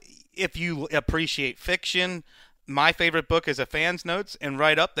 If you appreciate fiction, my favorite book is A Fan's Notes, and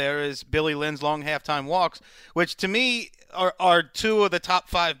right up there is Billy Lynn's Long Halftime Walks, which to me are 2 of the top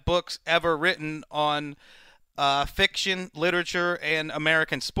 5 books ever written on fiction, literature, and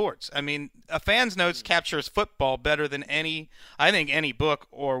American sports. I mean, A Fan's Notes captures football better than any book,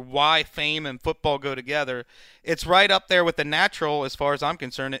 or why fame and football go together. It's right up there with The Natural, as far as I'm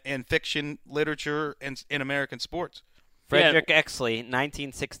concerned, in fiction, literature, and in American sports. Frederick Exley,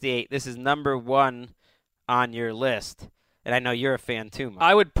 1968. This is number 1 on your list, and I know you're a fan too, Mike.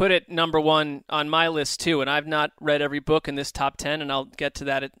 I would put it number 1 on my list too, and I've not read every book in this top 10, and I'll get to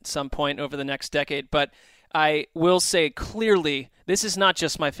that at some point over the next decade, but I will say clearly this is not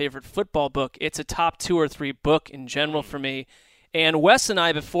just my favorite football book. It's a top 2 or 3 book in general for me. And Wes and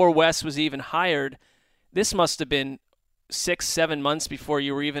I, before Wes was even hired, this must have been 6-7 months before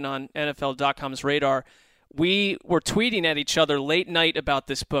you were even on NFL.com's radar. We were tweeting at each other late night about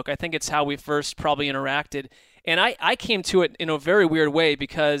this book. I think it's how we first probably interacted. And I came to it in a very weird way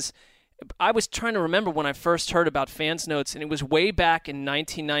because I was trying to remember when I first heard about Fans Notes, and it was way back in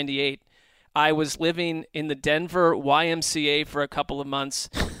 1998. I was living in the Denver YMCA for a couple of months.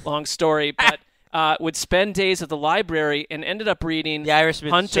 Long story, but would spend days at the library and ended up reading the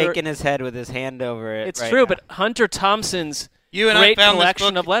Irishman's shaking his head with his hand over it. It's true, but Hunter Thompson's great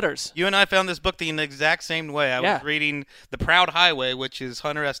collection of letters. You and I found this book the exact same way. I was reading The Proud Highway, which is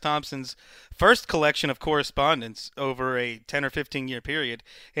Hunter S. Thompson's first collection of correspondence over a 10 or 15-year period,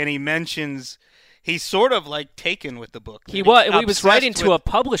 and he mentions he's sort of like taken with the book. He was writing to a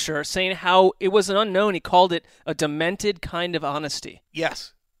publisher saying how it was an unknown. He called it a demented kind of honesty.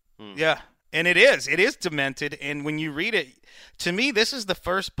 Yes. Yeah. And it is. It is demented. And when you read it, to me, this is the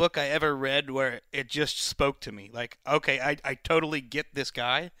first book I ever read where it just spoke to me. Like, okay, I totally get this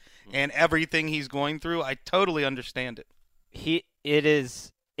guy and everything he's going through. I totally understand it.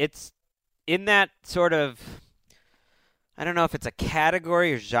 It's in that sort of, I don't know if it's a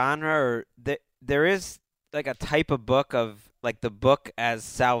category or genre, or there is like a type of book of like the book as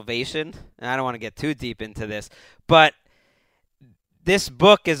salvation. And I don't want to get too deep into this, but this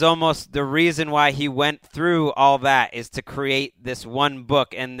book is almost the reason why he went through all that, is to create this one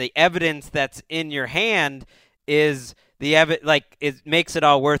book, and the evidence that's in your hand is it makes it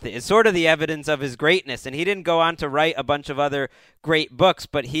all worth it. It's sort of the evidence of his greatness, and he didn't go on to write a bunch of other great books,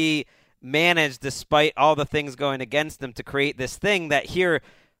 but he managed, despite all the things going against him, to create this thing that here,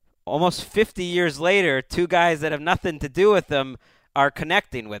 almost 50 years later, 2 guys that have nothing to do with them are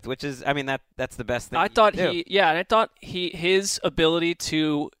connecting with, which is, I mean, that's the best thing. I thought his ability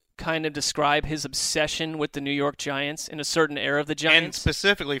to kind of describe his obsession with the New York Giants in a certain era of the Giants. And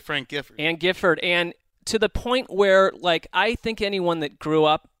specifically Frank Gifford. And to the point where, like, I think anyone that grew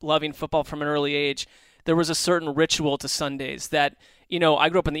up loving football from an early age, there was a certain ritual to Sundays that, you know, I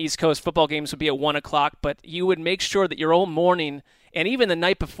grew up on the East Coast. Football games would be at 1 o'clock, but you would make sure that your whole morning and even the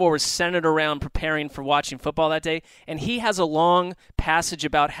night before was centered around preparing for watching football that day. And he has a long passage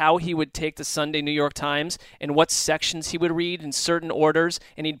about how he would take the Sunday New York Times and what sections he would read in certain orders,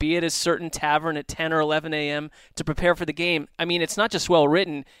 and he'd be at a certain tavern at 10 or 11 a.m. to prepare for the game. I mean, it's not just well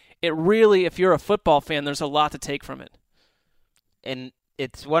written. It really, if you're a football fan, there's a lot to take from it. And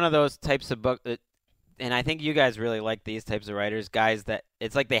it's one of those types of books, and I think you guys really like these types of writers, guys that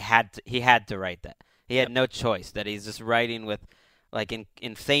it's like he had to write that. He had no choice, that he's just writing with like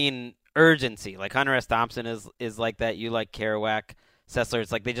insane urgency. Like Hunter S. Thompson is like that. You like Kerouac, Sessler.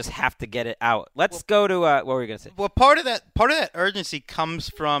 It's like they just have to get it out. Let's go to what were we going to say? Well, part of that urgency comes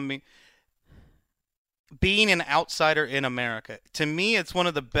from being an outsider in America. To me, it's one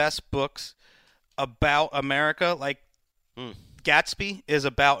of the best books about America. Like Gatsby is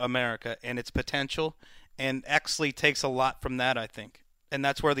about America and its potential, and Exley takes a lot from that, I think. And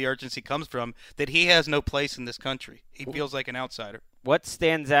that's where the urgency comes from, that he has no place in this country. He feels like an outsider. What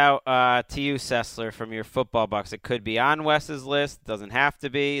stands out to you, Sessler, from your football box? It could be on Wes's list. Doesn't have to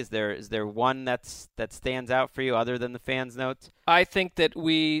be. Is there one that stands out for you other than the fans' notes? I think that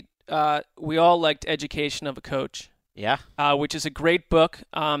we all liked Education of a Coach. Yeah. Which is a great book.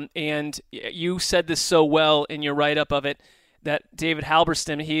 And you said this so well in your write-up of it, that David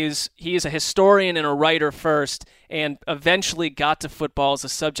Halberstam, he is a historian and a writer first, and eventually got to football as a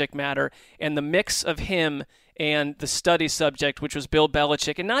subject matter. And the mix of him and the study subject, which was Bill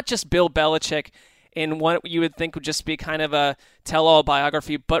Belichick, and not just Bill Belichick in what you would think would just be kind of a tell-all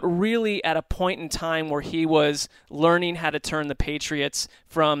biography, but really at a point in time where he was learning how to turn the Patriots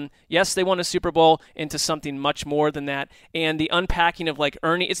from, yes, they won a Super Bowl, into something much more than that. And the unpacking of, like,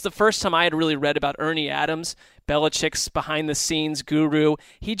 Ernie, it's the first time I had really read about Ernie Adams, Belichick's behind-the-scenes guru.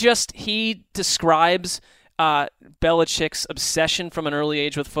 He describes Belichick's obsession from an early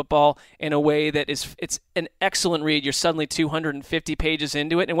age with football in a way that it's an excellent read. You're suddenly 250 pages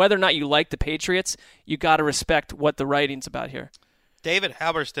into it, and whether or not you like the Patriots, you got to respect what the writing's about here. David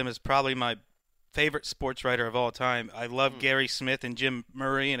Halberstam is probably my favorite sports writer of all time. I love Gary Smith and Jim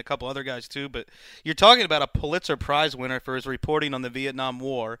Murray and a couple other guys too, but you're talking about a Pulitzer Prize winner for his reporting on the Vietnam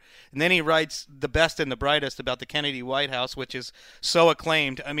War, and then he writes the best and the brightest about the Kennedy White House, which is so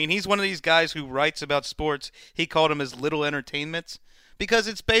acclaimed. I mean, he's one of these guys who writes about sports. He called them his little entertainments, because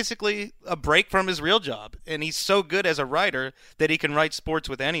it's basically a break from his real job, and he's so good as a writer that he can write sports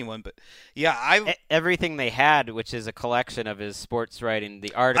with anyone. But yeah, Everything They Had, which is a collection of his sports writing,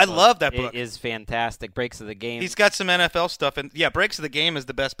 the article, I love that book. Is fantastic. Breaks of the Game. He's got some NFL stuff, and yeah, Breaks of the Game is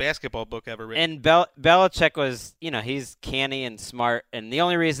the best basketball book ever written. And Belichick was, he's canny and smart, and the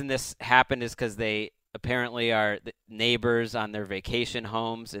only reason this happened is because they apparently are neighbors on their vacation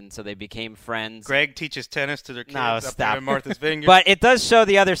homes, and so they became friends. Greg teaches tennis to their kids up there in Martha's Vineyard. But it does show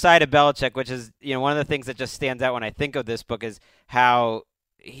the other side of Belichick, which is, one of the things that just stands out when I think of this book is how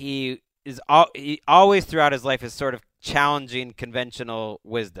he always throughout his life is sort of challenging conventional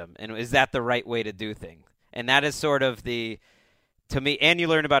wisdom, and is that the right way to do things? And that is sort of to me, and you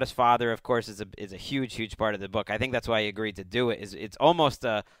learn about his father, of course, is a huge, huge part of the book. I think that's why he agreed to do it. It's almost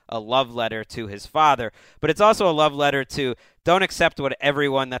a love letter to his father, but it's also a love letter to don't accept what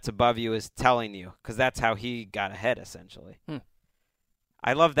everyone that's above you is telling you, because that's how he got ahead, essentially.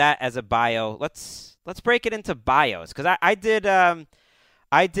 I love that as a bio. Let's break it into bios, because I did.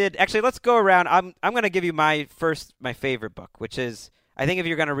 Actually, let's go around. I'm going to give you my favorite book, which is, I think if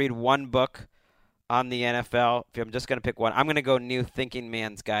you're going to read one book on the NFL, if I'm just going to pick one, I'm going to go New Thinking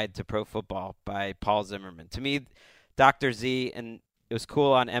Man's Guide to Pro Football by Paul Zimmerman. To me, Dr. Z, and it was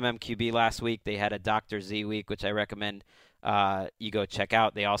cool on MMQB last week, they had a Dr. Z week, which I recommend you go check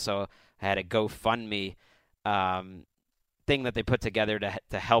out. They also had a GoFundMe thing that they put together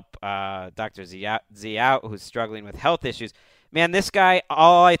to help Dr. Z out, who's struggling with health issues. Man, this guy,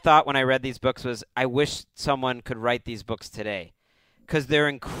 all I thought when I read these books was, I wish someone could write these books today, because they're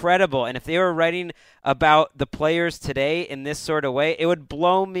incredible. And if they were writing about the players today in this sort of way, it would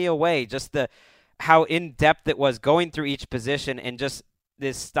blow me away. Just how in-depth it was, going through each position, and just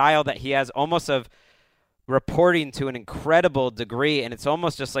this style that he has, almost of reporting to an incredible degree, and it's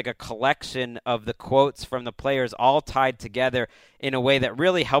almost just like a collection of the quotes from the players all tied together in a way that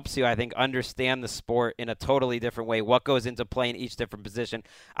really helps you, I think, understand the sport in a totally different way, what goes into playing each different position.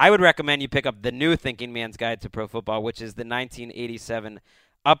 I would recommend you pick up the new Thinking Man's Guide to Pro Football, which is the 1987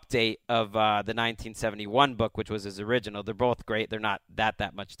 update of the 1971 book, which was his original. They're both great. They're not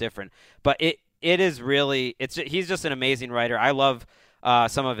that much different. But it is really, he's just an amazing writer. I love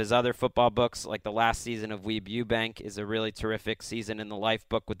some of his other football books, like the last season of Weeb Ewbank is a really terrific season in the life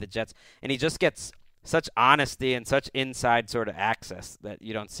book with the Jets. And he just gets such honesty and such inside sort of access that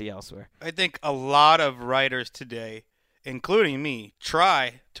you don't see elsewhere. I think a lot of writers today, including me,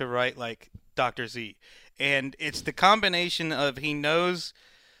 try to write like Dr. Z. And it's the combination of he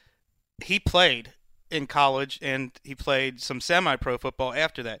played in college and he played some semi-pro football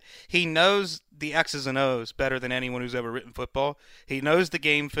after that. He knows the X's and O's better than anyone who's ever written football. He knows the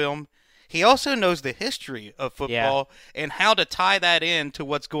game film. He also knows the history of football and how to tie that in to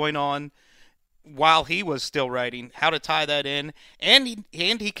what's going on while he was still writing, how to tie that in, and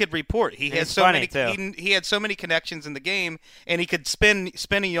he could report. He had so many he had so many connections in the game, and he could spin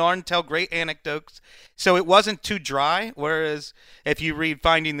a yarn, tell great anecdotes. So it wasn't too dry. Whereas if you read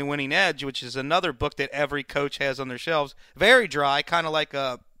Finding the Winning Edge, which is another book that every coach has on their shelves, very dry, kind of like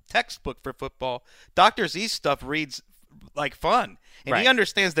a textbook for football. Dr. Z's stuff reads like fun. And he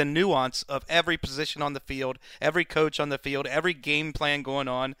understands the nuance of every position on the field, every coach on the field, every game plan going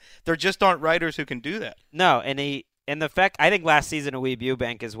on. There just aren't writers who can do that. No, and the fact, I think last season of Weeb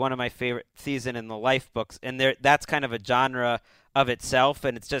Ewbank is one of my favorite season in the life books, and that's kind of a genre of itself,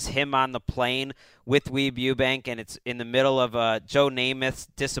 and it's just him on the plane with Weeb Ewbank, and it's in the middle of Joe Namath's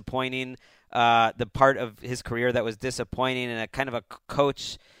disappointing, the part of his career that was disappointing, and a kind of a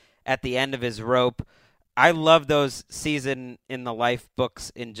coach at the end of his rope. I love those season in the life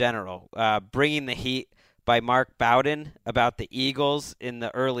books in general. Bringing the Heat by Mark Bowden about the Eagles in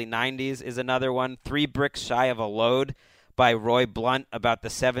the early 90s is another one. 3 Bricks Shy of a Load by Roy Blunt about the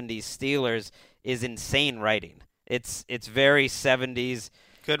 70s Steelers is insane writing. It's very 70s.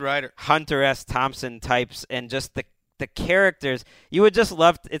 Good writer. Hunter S. Thompson types, and just the characters. You would just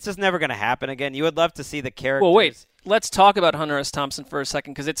love it's just never going to happen again. You would love to see the characters. Well, wait. Let's talk about Hunter S. Thompson for a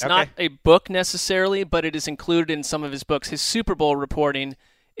second, because it's not a book necessarily, but it is included in some of his books. His Super Bowl reporting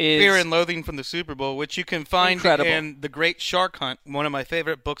is Fear and Loathing from the Super Bowl, which you can find in The Great Shark Hunt, one of my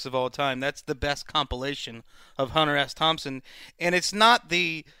favorite books of all time. That's the best compilation of Hunter S. Thompson. And it's not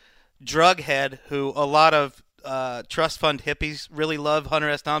the drug head who a lot of trust fund hippies really love Hunter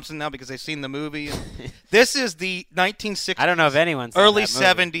S. Thompson now because they've seen the movie. This is the 1960s, I don't know if anyone's early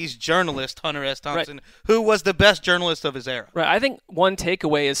 70s journalist Hunter S. Thompson, who was the best journalist of his era. Right. I think one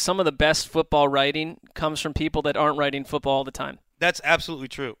takeaway is some of the best football writing comes from people that aren't writing football all the time. That's absolutely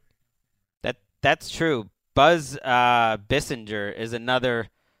true. That's true. Buzz Bissinger is another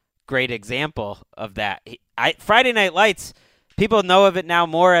great example of that. Friday Night Lights, people know of it now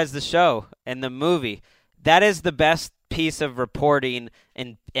more as the show and the movie. That is the best piece of reporting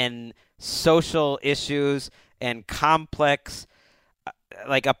and social issues and complex,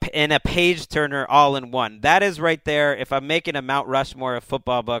 and a page turner all in one. That is right there. If I'm making a Mount Rushmore of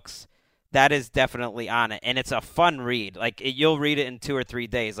football books, that is definitely on it, and it's a fun read. You'll read it in 2 or 3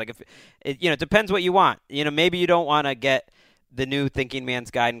 days. It depends what you want. Maybe you don't want to get the new Thinking Man's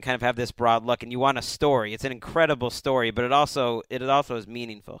Guide and kind of have this broad look, and you want a story. It's an incredible story, but it also is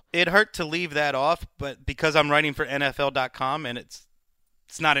meaningful. It hurt to leave that off, but because I'm writing for NFL.com and it's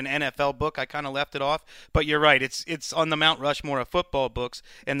not an NFL book, I kind of left it off. But you're right, it's on the Mount Rushmore of football books,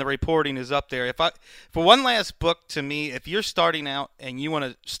 and the reporting is up there. For one last book, to me, if you're starting out and you want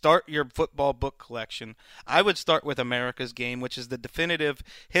to start your football book collection, I would start with America's Game, which is the definitive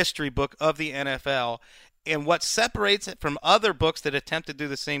history book of the NFL. And what separates it from other books that attempt to do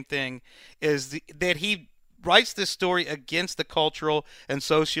the same thing is that he writes this story against the cultural and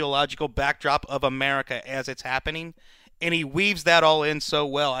sociological backdrop of America as it's happening, and he weaves that all in so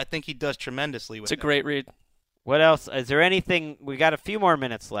well. I think he does tremendously with it. It's a great read. What else? Is there anything? We got a few more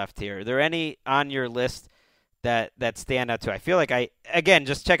minutes left here. Are there any on your list that stand out to? I feel like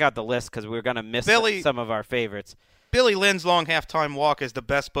just check out the list because we're going to miss some of our favorites. Billy Lynn's Long Halftime Walk is the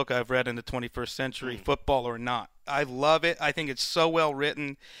best book I've read in the 21st century, football or not. I love it. I think it's so well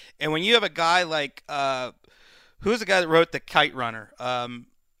written. And when you have a guy like who's the guy that wrote The Kite Runner?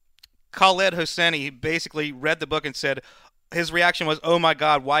 Khaled Hosseini basically read the book and said his reaction was, oh, my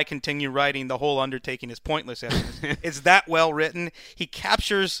God, why continue writing? The whole undertaking is pointless. It's that well written. He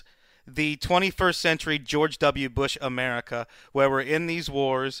captures the 21st century George W. Bush America, where we're in these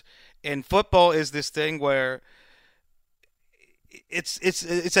wars. And football is this thing where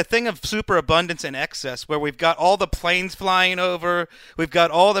it's a thing of superabundance and excess where we've got all the planes flying over, we've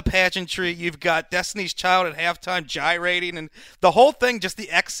got all the pageantry, you've got Destiny's Child at halftime gyrating, and the whole thing, just the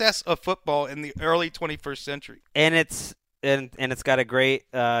excess of football in the early 21st century. And it's got a great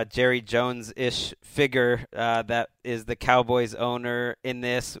Jerry Jones-ish figure that is the Cowboys owner in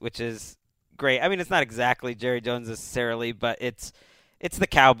this, which is great. I mean, it's not exactly Jerry Jones necessarily, but it's the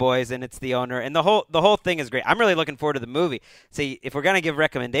Cowboys and it's the owner, and the whole thing is great. I'm really looking forward to the movie. See, if we're going to give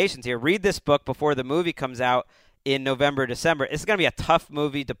recommendations here, read this book before the movie comes out in November, December. It's going to be a tough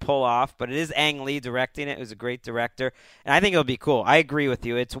movie to pull off, but it is Ang Lee directing it. Who's a great director, and I think it'll be cool. I agree with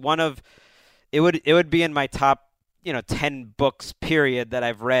you. It's it would be in my top 10 books period that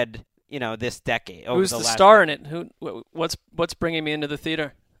I've read this decade. Who's the star in it? What's bringing me into the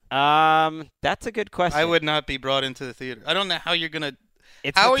theater? That's a good question. I would not be brought into the theater. I don't know how you're gonna.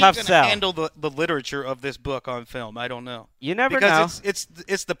 It's how a are tough you going sell. to handle the literature of this book on film? I don't know. You never know. Because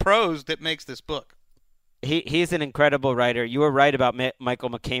it's the prose that makes this book. He's an incredible writer. You were right about Michael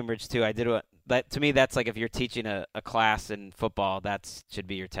McCambridge too. To me, that's like if you're teaching a class in football, that should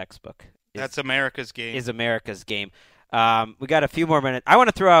be your textbook. That's America's Game. Is America's Game. We got a few more minutes. I want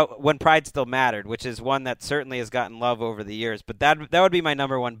to throw out When Pride Still Mattered, which is one that certainly has gotten love over the years. But that would be my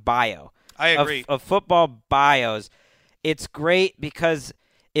number one bio. I agree. Of football bios. It's great because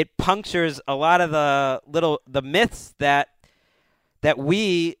it punctures a lot of the myths that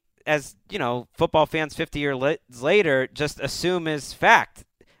we, as football fans 50 years later, just assume is fact.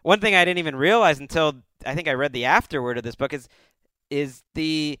 One thing I didn't even realize until I think I read the afterword of this book is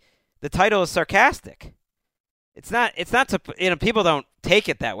the title is sarcastic. It's not to people don't take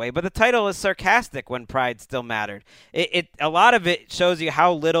it that way, but the title is sarcastic. When Pride Still Mattered. A lot of it shows you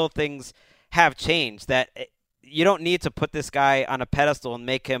how little things have changed, that you don't need to put this guy on a pedestal and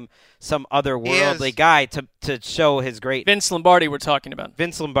make him some otherworldly guy to show his great. Vince Lombardi we're talking about.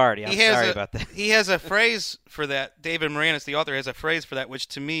 Vince Lombardi. I'm sorry about that. He has a phrase for that. David Moranis, the author, has a phrase for that, which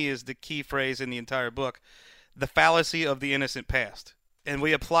to me is the key phrase in the entire book, the fallacy of the innocent past. And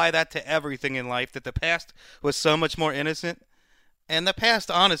we apply that to everything in life, that the past was so much more innocent. And the past,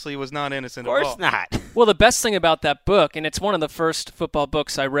 honestly, was not innocent at all. Of course not. Well, the best thing about that book, and it's one of the first football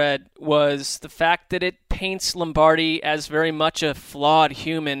books I read, was the fact that it paints Lombardi as very much a flawed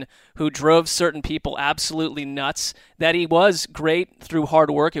human who drove certain people absolutely nuts, that he was great through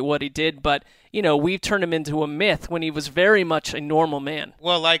hard work at what he did, but, we've turned him into a myth when he was very much a normal man.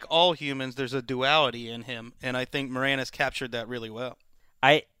 Well, like all humans, there's a duality in him, and I think Moranis captured that really well.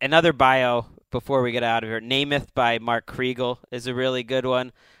 Another bio before we get out of here. Namath by Mark Kriegel is a really good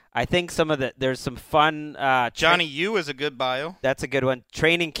one. I think there's some fun. Johnny Yu is a good bio. That's a good one.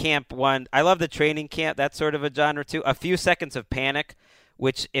 Training Camp one. I love the Training Camp. That's sort of a genre too. A Few Seconds of Panic,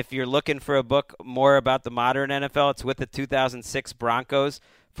 which if you're looking for a book more about the modern NFL, it's with the 2006 Broncos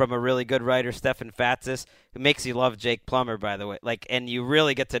from a really good writer, Stephen Fatsis, who makes you love Jake Plummer, by the way. And you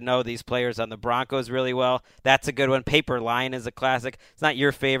really get to know these players on the Broncos really well. That's a good one. Paper Lion is a classic. It's not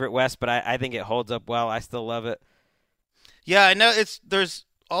your favorite, Wes, but I think it holds up well. I still love it. Yeah, I know. There's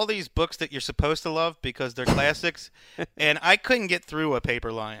all these books that you're supposed to love because they're classics, and I couldn't get through a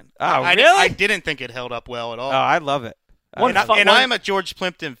Paper Lion. Oh, really? I didn't think it held up well at all. Oh, I love it. I'm a George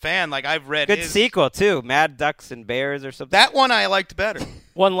Plimpton fan. Like, I've read good sequel too, Mad Ducks and Bears or something. That one I liked better.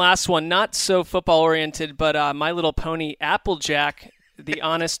 One last one, not so football oriented, but My Little Pony Applejack, the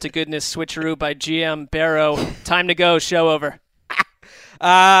honest to goodness switcheroo by GM Barrow. Time to go. Show over.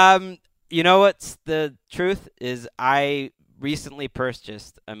 You know what's the truth is? I recently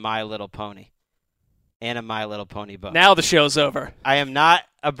purchased a My Little Pony and a My Little Pony book. Now the show's over. I am not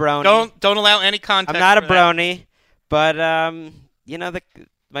a brony. Don't allow any context. I'm not a brony. But,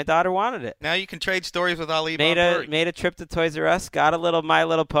 my daughter wanted it. Now you can trade stories with Ali. Made a trip to Toys R Us, got a little My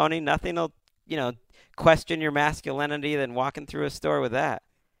Little Pony. Nothing will, question your masculinity than walking through a store with that.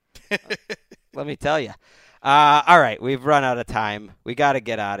 Let me tell you. All right, we've run out of time. We got to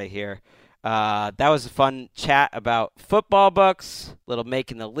get out of here. That was a fun chat about football books, little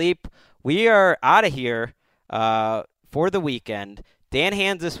Making the Leap. We are out of here for the weekend. Dan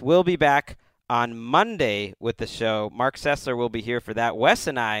Hanzus will be back on Monday with the show. Mark Sessler will be here for that. Wes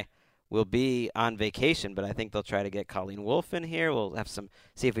and I will be on vacation, but I think they'll try to get Colleen Wolfe in here. We'll have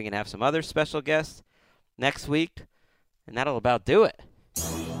see if we can have some other special guests next week, and that'll about do it.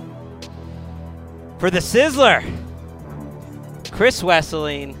 For the Sizzler, Chris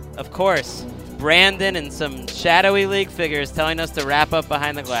Wesseling, of course, Brandon and some shadowy league figures telling us to wrap up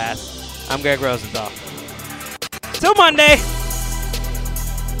behind the glass. I'm Greg Rosenthal. Till Monday.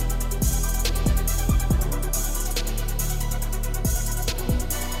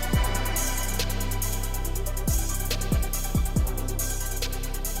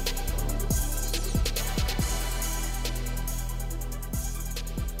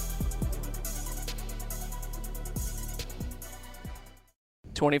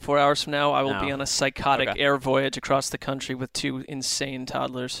 24 hours from now, I will No. be on a psychotic Okay. air voyage across the country with 2 insane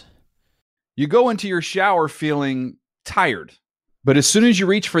toddlers. You go into your shower feeling tired, but as soon as you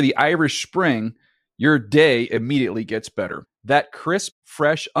reach for the Irish Spring, your day immediately gets better. That crisp,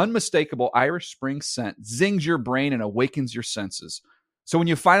 fresh, unmistakable Irish Spring scent zings your brain and awakens your senses. So when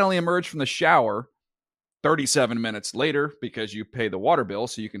you finally emerge from the shower, 37 minutes later, because you pay the water bill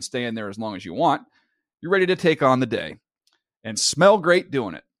so you can stay in there as long as you want, you're ready to take on the day. And smell great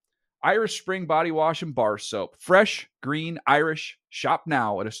doing it. Irish Spring Body Wash and Bar Soap. Fresh, green, Irish. Shop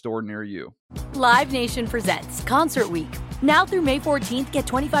now at a store near you. Live Nation presents Concert Week. Now through May 14th, get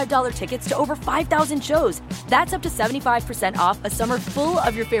 $25 tickets to over 5,000 shows. That's up to 75% off a summer full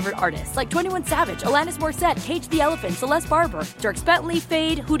of your favorite artists like 21 Savage, Alanis Morissette, Cage the Elephant, Celeste Barber, Dierks Bentley,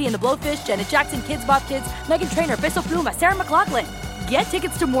 Fade, Hootie and the Blowfish, Janet Jackson, Kids Bop Kids, Meghan Trainor, Bissell Pluma, Sarah McLachlan. Get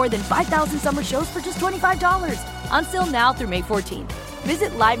tickets to more than 5,000 summer shows for just $25. Until now through May 14th.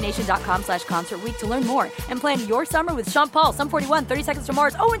 Visit LiveNation.com/Concert Week to learn more and plan your summer with Sean Paul, Sum 41, 30 Seconds to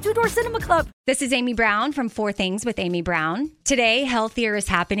Mars, and Two Door Cinema Club. This is Amy Brown from 4 Things with Amy Brown. Today, Healthier is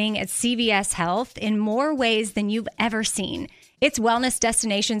happening at CVS Health in more ways than you've ever seen. It's wellness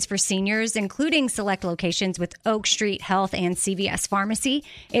destinations for seniors, including select locations with Oak Street Health and CVS Pharmacy.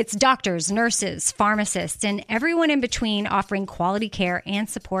 It's doctors, nurses, pharmacists, and everyone in between offering quality care and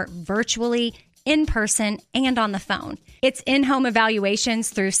support virtually, in person, and on the phone. It's in-home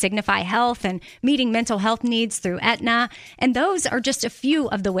evaluations through Signify Health and meeting mental health needs through Aetna. And those are just a few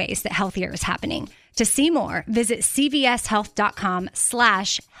of the ways that Healthier is happening. To see more, visit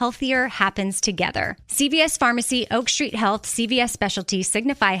cvshealth.com/healthier happens together. CVS Pharmacy, Oak Street Health, CVS Specialty,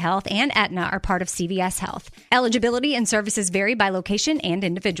 Signify Health, and Aetna are part of CVS Health. Eligibility and services vary by location and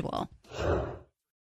individual.